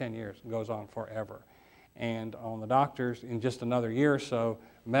 not just 10 years, it goes on forever. And on the doctors, in just another year or so,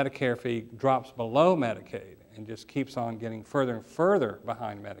 Medicare fee drops below Medicaid and just keeps on getting further and further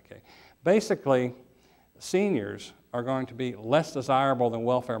behind Medicaid. Basically, seniors are going to be less desirable than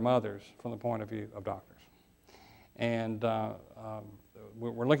welfare mothers from the point of view of doctors. And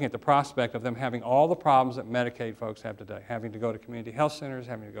we're looking at the prospect of them having all the problems that Medicaid folks have today, having to go to community health centers,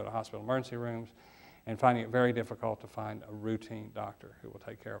 having to go to hospital emergency rooms, and finding it very difficult to find a routine doctor who will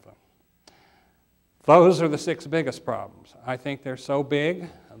take care of them. Those are the 6 biggest problems. I think they're so big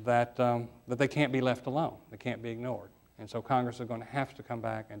that they can't be left alone. They can't be ignored. And so Congress is going to have to come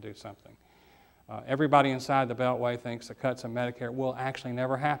back and do something. Everybody inside the Beltway thinks the cuts in Medicare will actually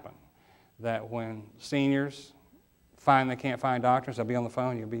never happen. That when seniors find they can't find doctors, they'll be on the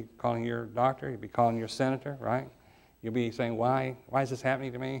phone, you'll be calling your doctor, you'll be calling your senator, right? You'll be saying, why is this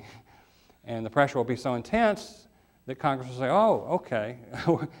happening to me? And the pressure will be so intense that Congress will say, oh, okay,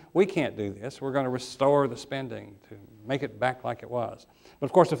 we can't do this. We're going to restore the spending to make it back like it was. But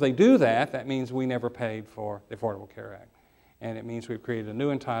of course, if they do that, that means we never paid for the Affordable Care Act. And it means we've created a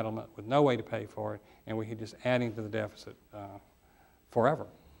new entitlement with no way to pay for it, and we're just adding to the deficit forever.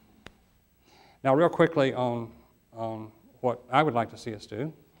 Now, real quickly on what I would like to see us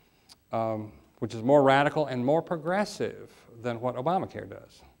do, which is more radical and more progressive than what Obamacare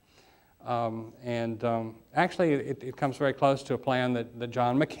does. Actually, it comes very close to a plan that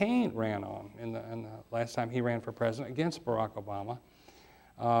John McCain ran on in the last time he ran for president against Barack Obama.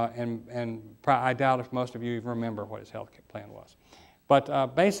 I doubt if most of you even remember what his health plan was.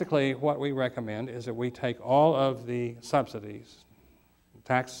 But basically, what we recommend is that we take all of the subsidies,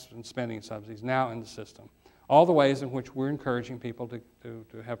 tax and spending subsidies now in the system, all the ways in which we're encouraging people to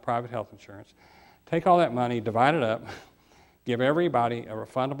have private health insurance, take all that money, divide it up, give everybody a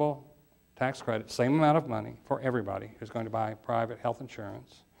refundable tax credit, same amount of money for everybody who's going to buy private health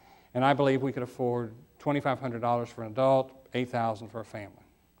insurance. And I believe we could afford $2,500 for an adult, $8,000 for a family.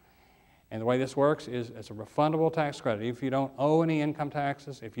 And the way this works is it's a refundable tax credit. If you don't owe any income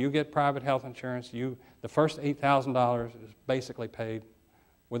taxes, if you get private health insurance, the first $8,000 is basically paid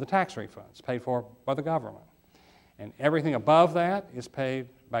with a tax refund. It's paid for by the government. And everything above that is paid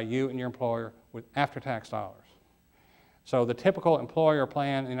by you and your employer with after-tax dollars. So the typical employer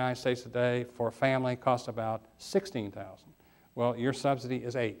plan in the United States today for a family costs about $16,000. Well, your subsidy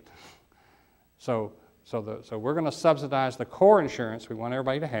is $8,000. So we're going to subsidize the core insurance we want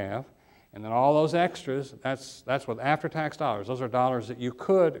everybody to have, and then all those extras, that's with after-tax dollars. Those are dollars that you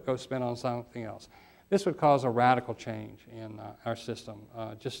could go spend on something else. This would cause a radical change in our system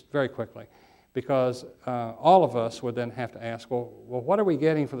just very quickly, because all of us would then have to ask, well, what are we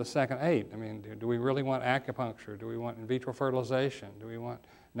getting for the second $8,000? I mean, do we really want acupuncture? Do we want in vitro fertilization? Do we want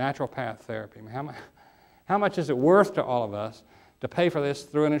naturopath therapy? I mean, how much is it worth to all of us to pay for this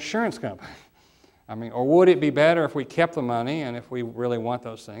through an insurance company? I mean, or would it be better if we kept the money, and if we really want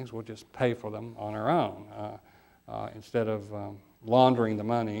those things, we'll just pay for them on our own instead of laundering the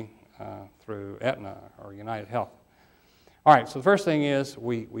money through Aetna or United Health? All right, so the first thing is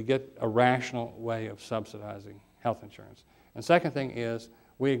we get a rational way of subsidizing health insurance. And the second thing is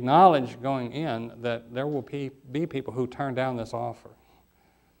we acknowledge going in that there will be people who turn down this offer.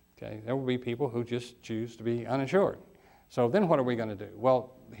 Okay, there will be people who just choose to be uninsured. So then what are we going to do?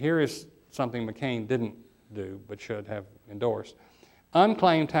 Well, here is something McCain didn't do but should have endorsed.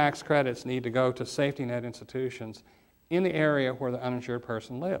 Unclaimed tax credits need to go to safety net institutions in the area where the uninsured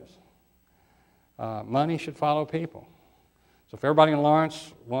person lives. Money should follow people. So if everybody in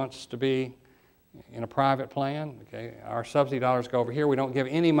Lawrence wants to be in a private plan, okay, our subsidy dollars go over here. We don't give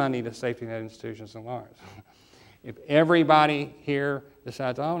any money to safety net institutions in Lawrence. If everybody here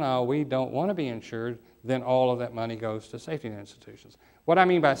decides, oh no, we don't want to be insured, then all of that money goes to safety net institutions. What I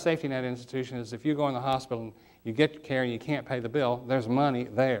mean by safety net institution is if you go in the hospital and you get care and you can't pay the bill, there's money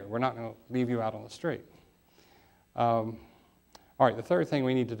there. We're not going to leave you out on the street. All right, the third thing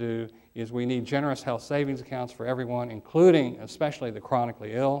we need to do is we need generous health savings accounts for everyone, including especially the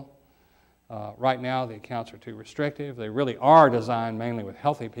chronically ill. Right now, the accounts are too restrictive. They really are designed mainly with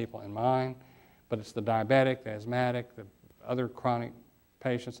healthy people in mind, but it's the diabetic, the asthmatic, the other chronic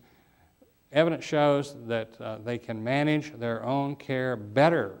patients. evidence shows that they can manage their own care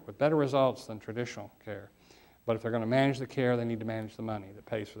better, with better results than traditional care. But if they're going to manage the care, they need to manage the money that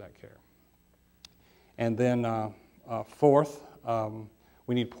pays for that care. And then fourth,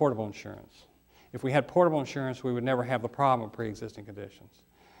 we need portable insurance. If we had portable insurance, we would never have the problem of pre-existing conditions.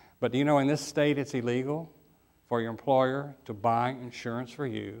 But do you know in this state it's illegal for your employer to buy insurance for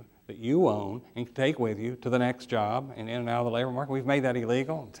you that you own and take with you to the next job and in and out of the labor market? We've made that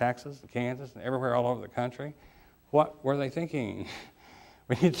illegal in Texas and Kansas and everywhere all over the country. What were they thinking?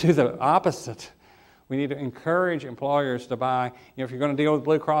 We need to do the opposite. We need to encourage employers to buy, if you're going to deal with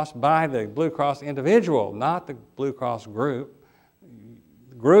Blue Cross, buy the Blue Cross individual, not the Blue Cross group.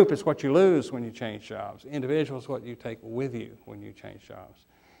 The group is what you lose when you change jobs. Individual is what you take with you when you change jobs.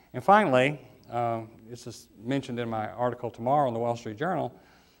 And finally, this is mentioned in my article tomorrow in the Wall Street Journal,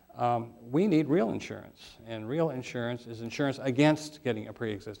 we need real insurance. And real insurance is insurance against getting a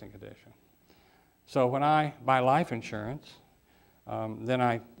pre-existing condition. So when I buy life insurance, then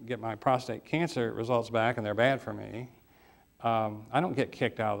I get my prostate cancer results back and they're bad for me. I don't get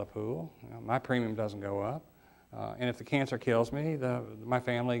kicked out of the pool. My premium doesn't go up. And if the cancer kills me, my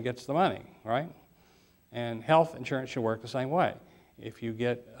family gets the money, right? And health insurance should work the same way. If you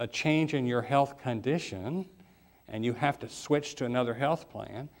get a change in your health condition and you have to switch to another health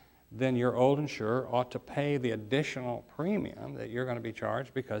plan, then your old insurer ought to pay the additional premium that you're going to be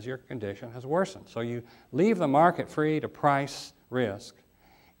charged because your condition has worsened. So you leave the market free to price risk.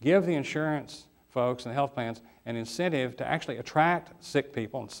 Give the insurance folks and the health plans an incentive to actually attract sick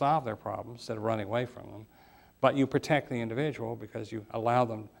people and solve their problems instead of running away from them. But you protect the individual because you allow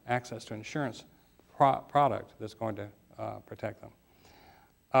them access to an insurance product that's going to protect them.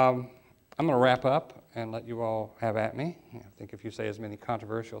 I'm going to wrap up and let you all have at me. I think if you say as many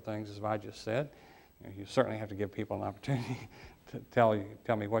controversial things as I just said, you certainly have to give people an opportunity to tell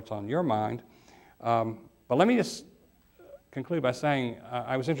me what's on your mind. But let me just conclude by saying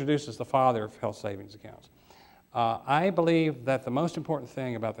I was introduced as the father of health savings accounts. I believe that the most important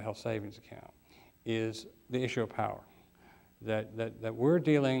thing about the health savings account is the issue of power, that we're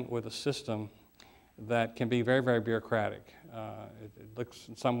dealing with a system that can be very, very bureaucratic. It looks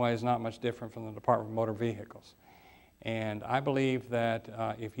in some ways not much different from the Department of Motor Vehicles. And I believe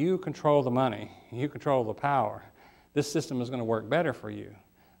that if you control the money, you control the power, this system is going to work better for you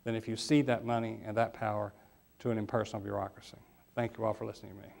than if you cede that money and that power to an impersonal bureaucracy. Thank you all for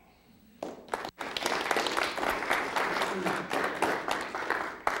listening to me.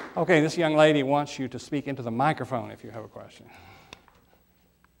 Okay, this young lady wants you to speak into the microphone if you have a question.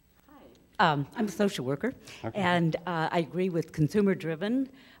 I'm a social worker, okay. And I agree with consumer-driven,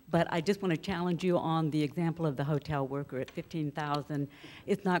 but I just want to challenge you on the example of the hotel worker at $15,000.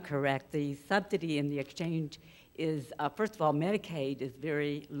 It's not correct. The subsidy in the exchange is, first of all, Medicaid is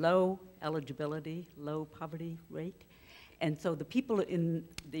very low eligibility, low poverty rate, and so the people in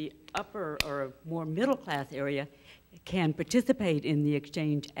the upper or more middle-class area can participate in the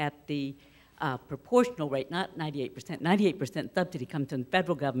exchange at the proportional rate, not 98%. 98% subsidy comes from the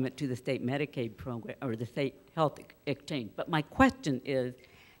federal government to the state Medicaid program or the state health exchange. But my question is,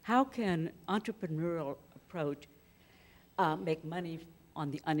 how can entrepreneurial approach make money on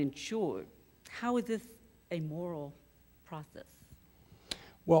the uninsured? How is this a moral process?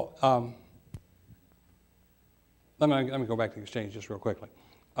 Well, let me go back to the exchange just real quickly.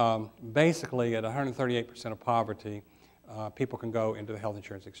 Basically, at 138% of poverty, people can go into the health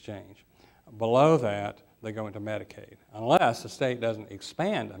insurance exchange. Below that, they go into Medicaid, unless the state doesn't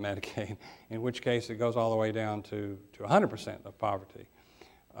expand Medicaid, in which case it goes all the way down to 100% of poverty.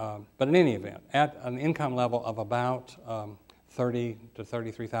 But in any event, at an income level of about $30,000 to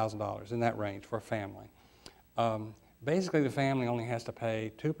 $33,000, in that range for a family, basically the family only has to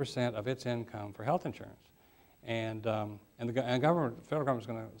pay 2% of its income for health insurance. And the federal government is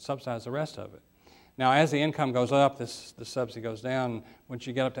going to subsidize the rest of it. Now, as the income goes up, the subsidy goes down. Once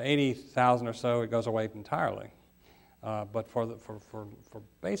you get up to $80,000 or so, it goes away entirely. But for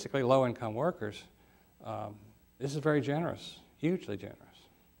basically low-income workers, this is very generous, hugely generous,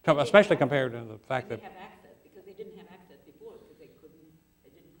 especially compared to the fact that they have access because they didn't have access before because they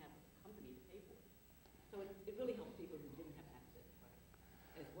didn't have a company to pay for it. So it really helps people who didn't have access,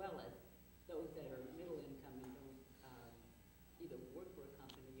 right? As well as those that are middle income and don't either work for a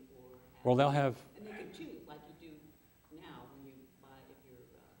company or have. Well, they'll have.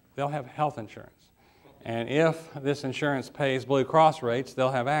 They'll have health insurance. And if this insurance pays Blue Cross rates, they'll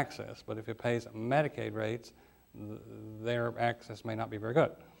have access. But if it pays Medicaid rates, their access may not be very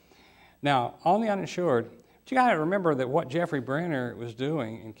good. Now, on the uninsured, you got to remember that what Jeffrey Brenner was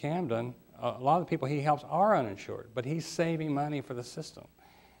doing in Camden, a lot of the people he helps are uninsured, but he's saving money for the system.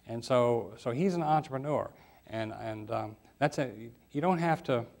 And so he's an entrepreneur, and that's you don't have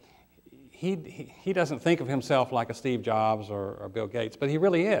to. He doesn't think of himself like a Steve Jobs or Bill Gates, but he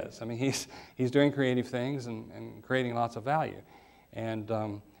really is. I mean, he's doing creative things and creating lots of value. And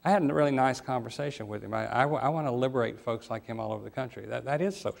I had a really nice conversation with him. I want to liberate folks like him all over the country. That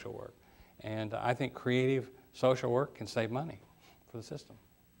is social work. And I think creative social work can save money for the system.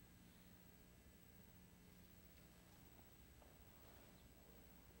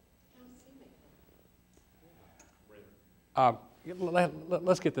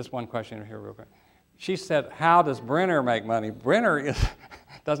 Let's get this one question in here real quick. She said, how does Brenner make money? Brenner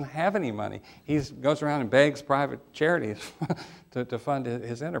doesn't have any money. He goes around and begs private charities to fund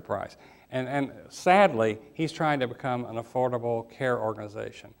his enterprise. And sadly, he's trying to become an affordable care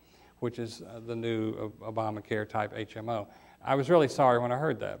organization, which is the new Obamacare type HMO. I was really sorry when I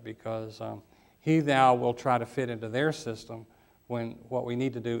heard that, because he now will try to fit into their system when what we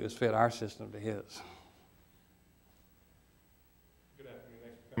need to do is fit our system to his.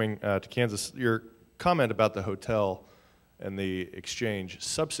 Coming to Kansas, your comment about the hotel and the exchange,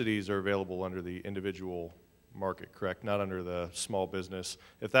 subsidies are available under the individual market, correct? Not under the small business.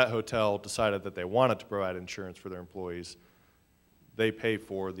 If that hotel decided that they wanted to provide insurance for their employees, they pay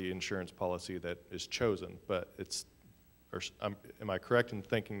for the insurance policy that is chosen. But am I correct in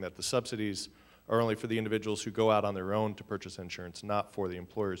thinking that the subsidies are only for the individuals who go out on their own to purchase insurance, not for the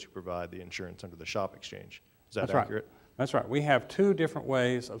employers who provide the insurance under the shop exchange? Is that accurate? Right. That's right. We have two different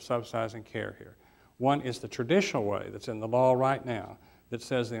ways of subsidizing care here. One is the traditional way that's in the law right now that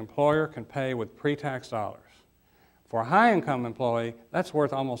says the employer can pay with pre-tax dollars. For a high-income employee, that's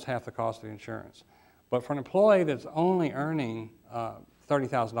worth almost half the cost of the insurance. But for an employee that's only earning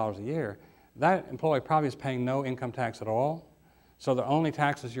 $30,000 a year, that employee probably is paying no income tax at all. So the only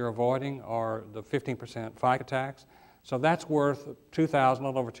taxes you're avoiding are the 15% FICA tax. So that's worth $2,000, a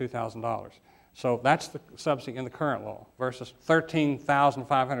little over $2,000. So that's the subsidy in the current law versus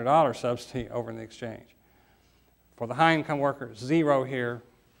 $13,500 subsidy over in the exchange. For the high-income worker, zero here,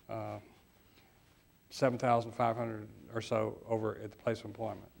 $7,500 or so over at the place of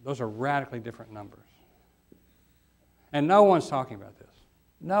employment. Those are radically different numbers. And no one's talking about this.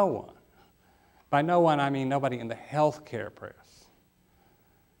 No one. By no one, I mean nobody in the healthcare press.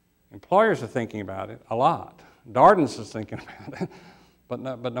 Employers are thinking about it a lot. Darden's is thinking about it, but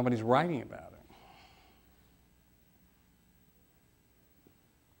nobody's writing about it.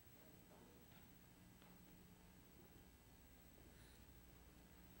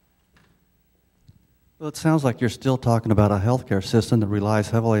 Well, it sounds like you're still talking about a healthcare system that relies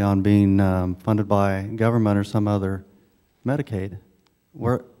heavily on being funded by government or some other Medicaid.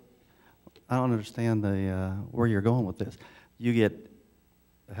 I don't understand where you're going with this. You get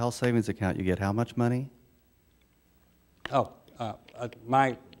a health savings account. You get how much money? Oh,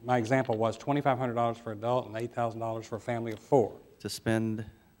 my example was $2,500 for adult and $8,000 for a family of 4. To spend?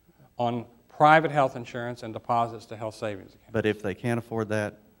 On private health insurance and deposits to health savings accounts. But if they can't afford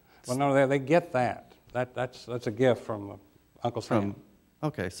that? Well, no, they get that. That's a gift from Uncle Sam.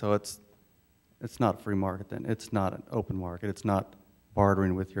 Okay, so it's not free market then. It's not an open market. It's not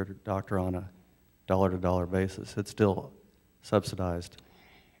bartering with your doctor on a dollar-to-dollar basis. It's still subsidized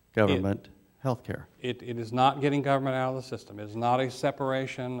government health care. It is not getting government out of the system. It is not a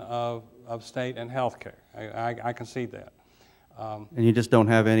separation of state and health care. I concede that. And you just don't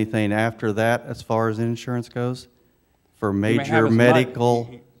have anything after that as far as insurance goes? For major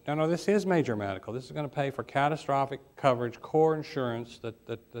medical? No, this is major medical. This is going to pay for catastrophic coverage, core insurance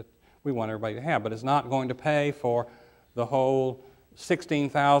that we want everybody to have. But it's not going to pay for the whole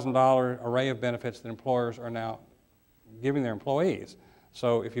 $16,000 array of benefits that employers are now giving their employees.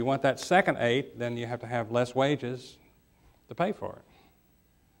 So if you want that second 8, then you have to have less wages to pay for it.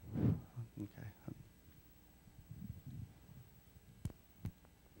 Okay.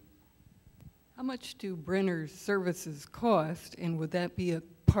 How much do Brenner's services cost, and would that be a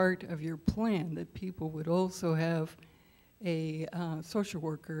part of your plan, that people would also have a social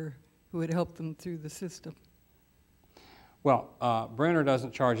worker who would help them through the system? Well, Brenner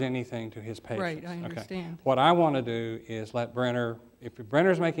doesn't charge anything to his patients. Right, I understand. Okay. What I want to do is let Brenner, if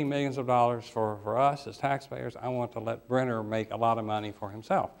Brenner's making millions of dollars for us as taxpayers, I want to let Brenner make a lot of money for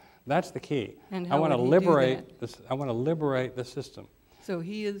himself. That's the key. And I how want to would he liberate do that? I want to liberate the system. So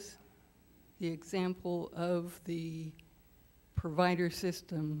he is the example of the provider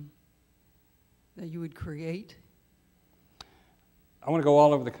system that you would create? I want to go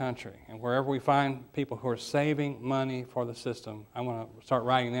all over the country, and wherever we find people who are saving money for the system, I want to start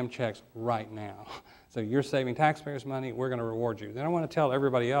writing them checks right now. So you're saving taxpayers' money, we're going to reward you. Then I want to tell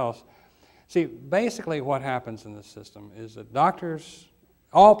everybody else. See, basically what happens in this system is that doctors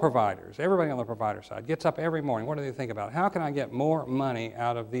all providers, everybody on the provider side, gets up every morning. What do they think about? How can I get more money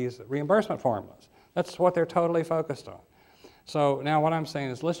out of these reimbursement formulas? That's what they're totally focused on. So now what I'm saying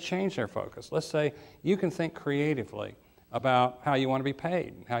is let's change their focus. Let's say you can think creatively about how you want to be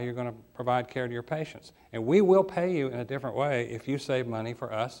paid, how you're going to provide care to your patients. And we will pay you in a different way if you save money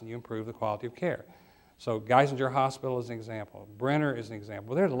for us and you improve the quality of care. So Geisinger Hospital is an example. Brenner is an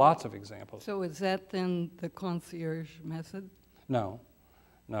example. There's lots of examples. So is that then the concierge method? No.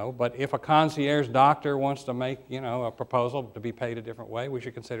 No, but if a concierge doctor wants to make, you know, a proposal to be paid a different way, we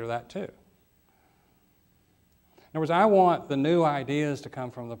should consider that too. In other words, I want the new ideas to come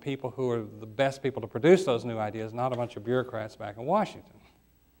from the people who are the best people to produce those new ideas, not a bunch of bureaucrats back in Washington.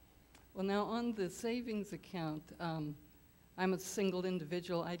 Well, now on the savings account, I'm a single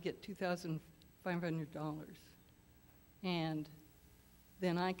individual. I get $2,500, and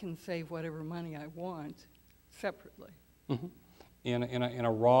then I can save whatever money I want separately. Mm-hmm. In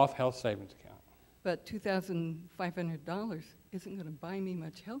a Roth health savings account. But $2,500 isn't going to buy me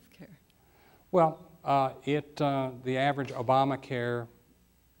much health care. Well, the average Obamacare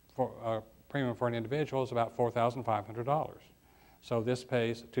for, premium for an individual is about $4,500. So this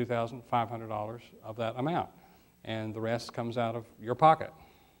pays $2,500 of that amount, and the rest comes out of your pocket.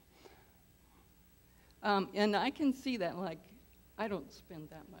 And I can see that, like, I don't spend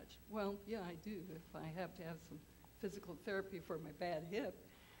that much. Well, yeah, I do. If I have to have some physical therapy for my bad hip,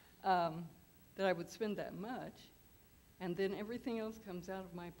 that I would spend that much, and then everything else comes out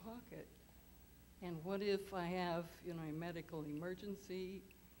of my pocket. And what if I have, you know, a medical emergency,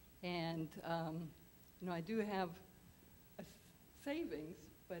 and you know, I do have a savings,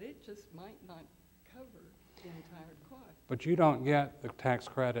 but it just might not cover the entire cost. But you don't get the tax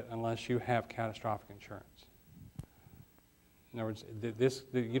credit unless you have catastrophic insurance. In other words,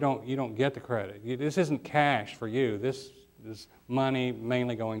 you don't get the credit. This isn't cash for you. This is money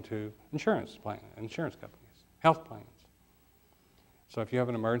mainly going to insurance companies, health plans. So if you have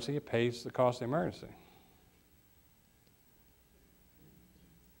an emergency, it pays the cost of the emergency.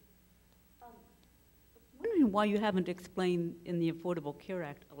 I'm wondering why you haven't explained in the Affordable Care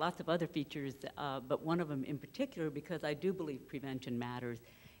Act lots of other features, but one of them in particular, because I do believe prevention matters.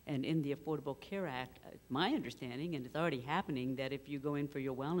 And in the Affordable Care Act, my understanding, and it's already happening, that if you go in for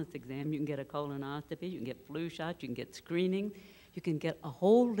your wellness exam, you can get a colonoscopy, you can get flu shots, you can get screening, you can get a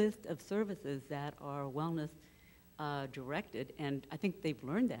whole list of services that are wellness directed, and I think they've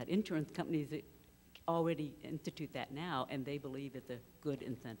learned that. Insurance companies already institute that now, and they believe it's a good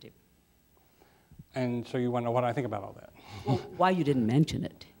incentive. And so you want to know what I think about all that? Well, why you didn't mention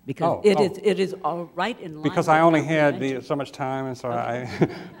it? Because it is all right in line. Because I only had so much time, and so okay.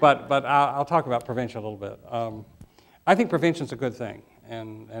 But I'll talk about prevention a little bit. I think prevention's a good thing,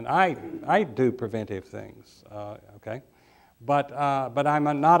 and I do preventive things. Okay. But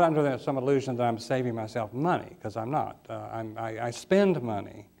I'm not under some illusion that I'm saving myself money, because I'm not. I spend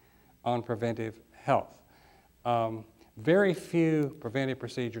money on preventive health. Very few preventive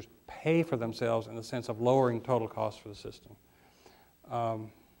procedures pay for themselves in the sense of lowering total costs for the system.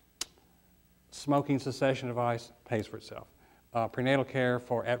 Smoking cessation device pays for itself. Prenatal care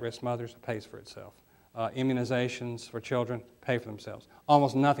for at-risk mothers pays for itself. Immunizations for children pay for themselves.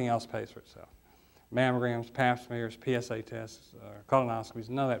 Almost nothing else pays for itself. Mammograms, pap smears, PSA tests, colonoscopies,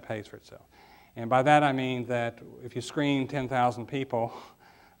 none of that pays for itself. And by that I mean that if you screen 10,000 people,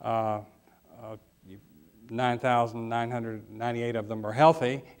 9,998 of them are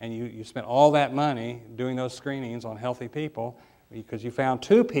healthy, and you spent all that money doing those screenings on healthy people because you found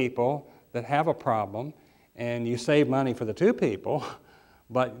 2 people that have a problem, and you save money for the 2 people,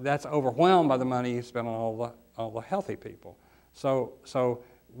 but that's overwhelmed by the money you spent on all the healthy people. So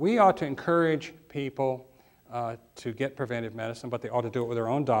we ought to encourage people to get preventive medicine, but they ought to do it with their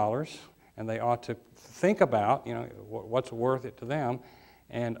own dollars, and they ought to think about, you know, what's worth it to them,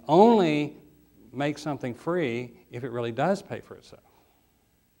 and only make something free if it really does pay for itself.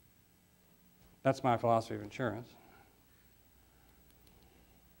 That's my philosophy of insurance.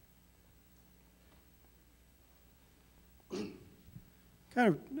 Kind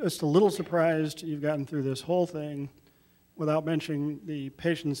of just a little surprised you've gotten through this whole thing without mentioning the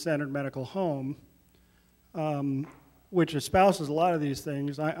patient-centered medical home, which espouses a lot of these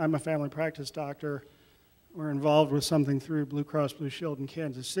things. I'm a family practice doctor. We're involved with something through Blue Cross Blue Shield in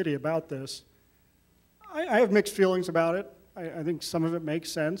Kansas City about this. I have mixed feelings about it. I think some of it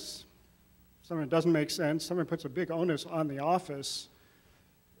makes sense. Some of it doesn't make sense. Some of it puts a big onus on the office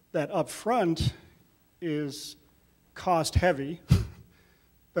that up front is cost heavy.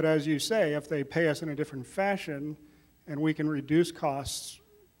 But as you say, if they pay us in a different fashion and we can reduce costs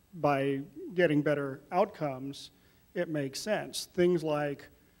by getting better outcomes, it makes sense. Things like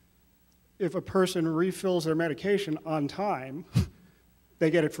if a person refills their medication on time,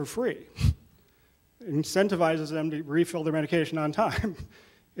 they get it for free. It incentivizes them to refill their medication on time.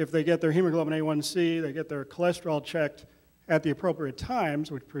 If they get their hemoglobin A1C, they get their cholesterol checked at the appropriate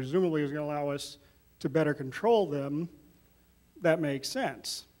times, which presumably is going to allow us to better control them, that makes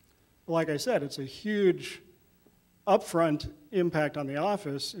sense. But like I said, it's a huge upfront impact on the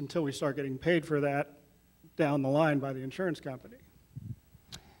office until we start getting paid for that down the line by the insurance company.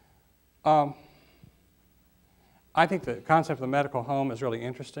 I think the concept of the medical home is really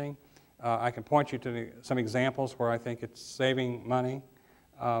interesting. I can point you to some examples where I think it's saving money.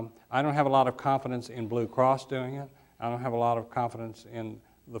 I don't have a lot of confidence in Blue Cross doing it. I don't have a lot of confidence in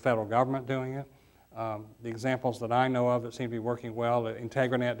the federal government doing it. The examples that I know of that seem to be working well,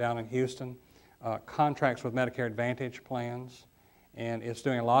 IntegraNet down in Houston, contracts with Medicare Advantage plans, and it's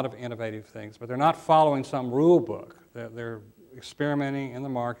doing a lot of innovative things, but they're not following some rule book. They're experimenting in the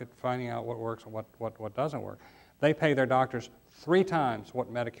market, finding out what works and what doesn't work. They pay their doctors 3 times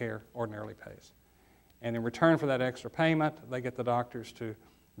what Medicare ordinarily pays. And in return for that extra payment, they get the doctors to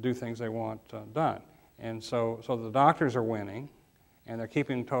do things they want done. And so the doctors are winning, and they're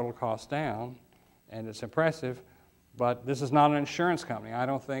keeping total costs down, and it's impressive, but this is not an insurance company. I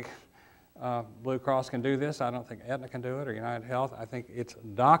don't think Blue Cross can do this. I don't think Aetna can do it, or United Health. I think it's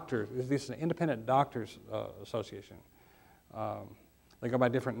doctors. This is an independent doctors association. They go by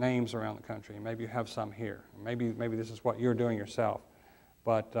different names around the country. Maybe you have some here. Maybe this is what you're doing yourself.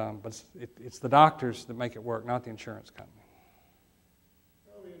 But it's the doctors that make it work, not the insurance company.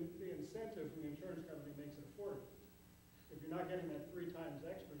 Well, the incentive from the insurance company makes it affordable. If you're not getting that 3 times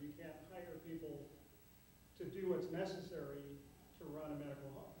extra, you can't hire people to do what's necessary to run a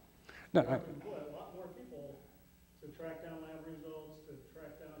medical home. No, you have to employ a lot more people to track down lab results, to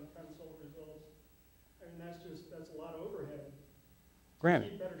track down consult results. I mean, that's a lot of overhead.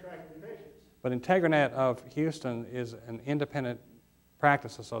 Granted. Keep better track of your patients. But IntegraNet of Houston is an independent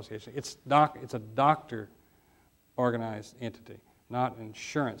practice association. It's a doctor-organized entity, not an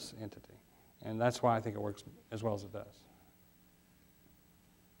insurance entity. And that's why I think it works as well as it does.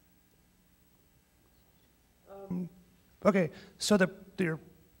 Okay, so your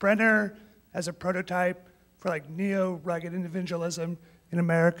Brenner as a prototype for like neo-rugged individualism in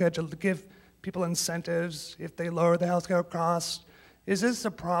America to give people incentives if they lower the healthcare costs. Is this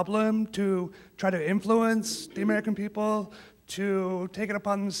a problem to try to influence the American people to take it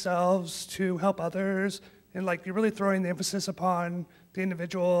upon themselves to help others? And like you're really throwing the emphasis upon the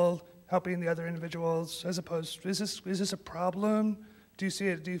individual helping the other individuals as opposed, is this a problem? Do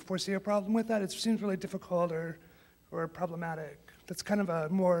you foresee a problem with that? It seems really difficult or problematic. That's kind of a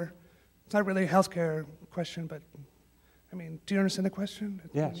more, it's not really a healthcare question, but I mean, do you understand the question?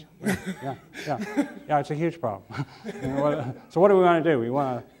 Yes. Yeah, it's a huge problem. So what do we want to do? We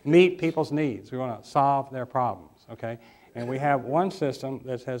want to meet people's needs. We want to solve their problems, okay? And we have one system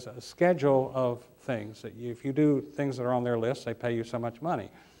that has a schedule of things that if you do things that are on their list, they pay you so much money.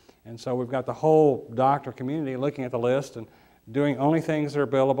 And so we've got the whole doctor community looking at the list and doing only things that are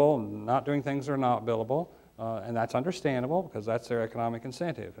billable and not doing things that are not billable. And that's understandable because that's their economic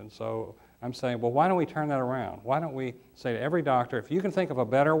incentive. And so I'm saying, well, why don't we turn that around? Why don't we say to every doctor, if you can think of a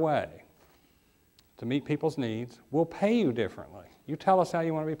better way to meet people's needs, we'll pay you differently. You tell us how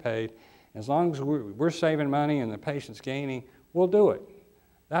you want to be paid. As long as we're saving money and the patient's gaining, we'll do it.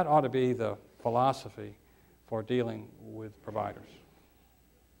 That ought to be the philosophy for dealing with providers.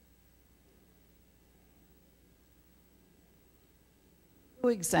 Who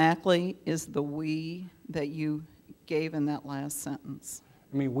exactly is the we that you gave in that last sentence?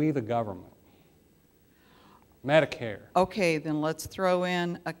 I mean, we the government. Medicare. Okay, then let's throw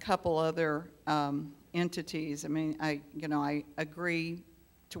in a couple other entities. I mean, I agree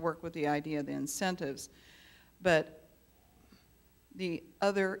to work with the idea of the incentives, but the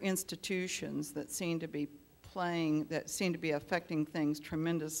other institutions that seem to be affecting things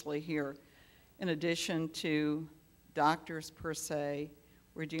tremendously here, in addition to doctors per se,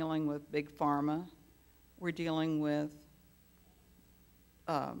 we're dealing with big pharma, we're dealing with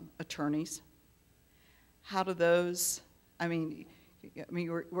attorneys. How do those,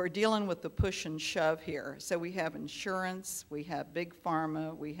 we're dealing with the push and shove here. So we have insurance, we have big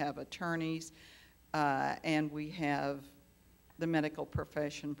pharma, we have attorneys, and we have the medical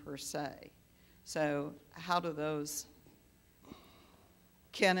profession per se. So how do those,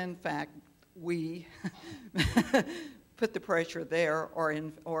 can in fact we put the pressure there, or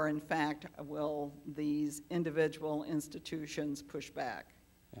in fact will these individual institutions push back?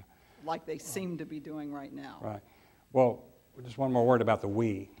 Yeah. Like they seem to be doing right now. Right. Well, just one more word about the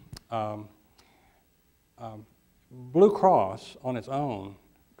we. Blue Cross on its own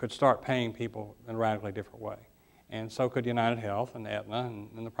could start paying people in a radically different way. And so could United Health and Aetna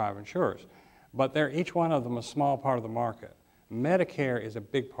and the private insurers. But they're each one of them a small part of the market. Medicare is a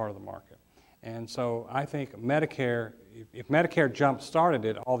big part of the market. And so I think Medicare, if Medicare jump-started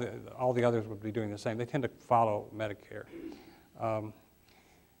it, all the others would be doing the same. They tend to follow Medicare.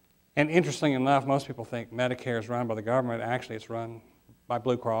 And interestingly enough, most people think Medicare is run by the government. Actually, it's run by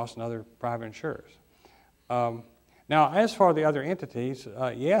Blue Cross and other private insurers. Now, as for the other entities,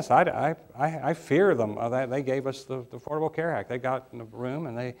 yes, I fear them. They gave us the Affordable Care Act. They got in the room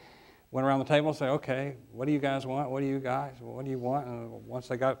and they went around the table and said, okay, what do you guys want? What do you guys? What do you want? And once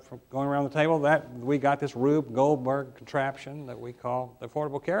they got from going around the table, we got this Rube Goldberg contraption that we call the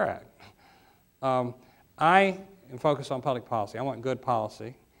Affordable Care Act. I am focused on public policy. I want good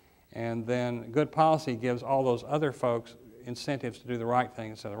policy. And then good policy gives all those other folks incentives to do the right thing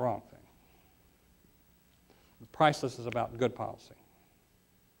instead of the wrong thing. Priceless is about good policy.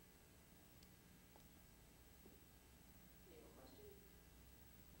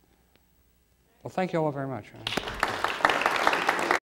 Well, thank you all very much.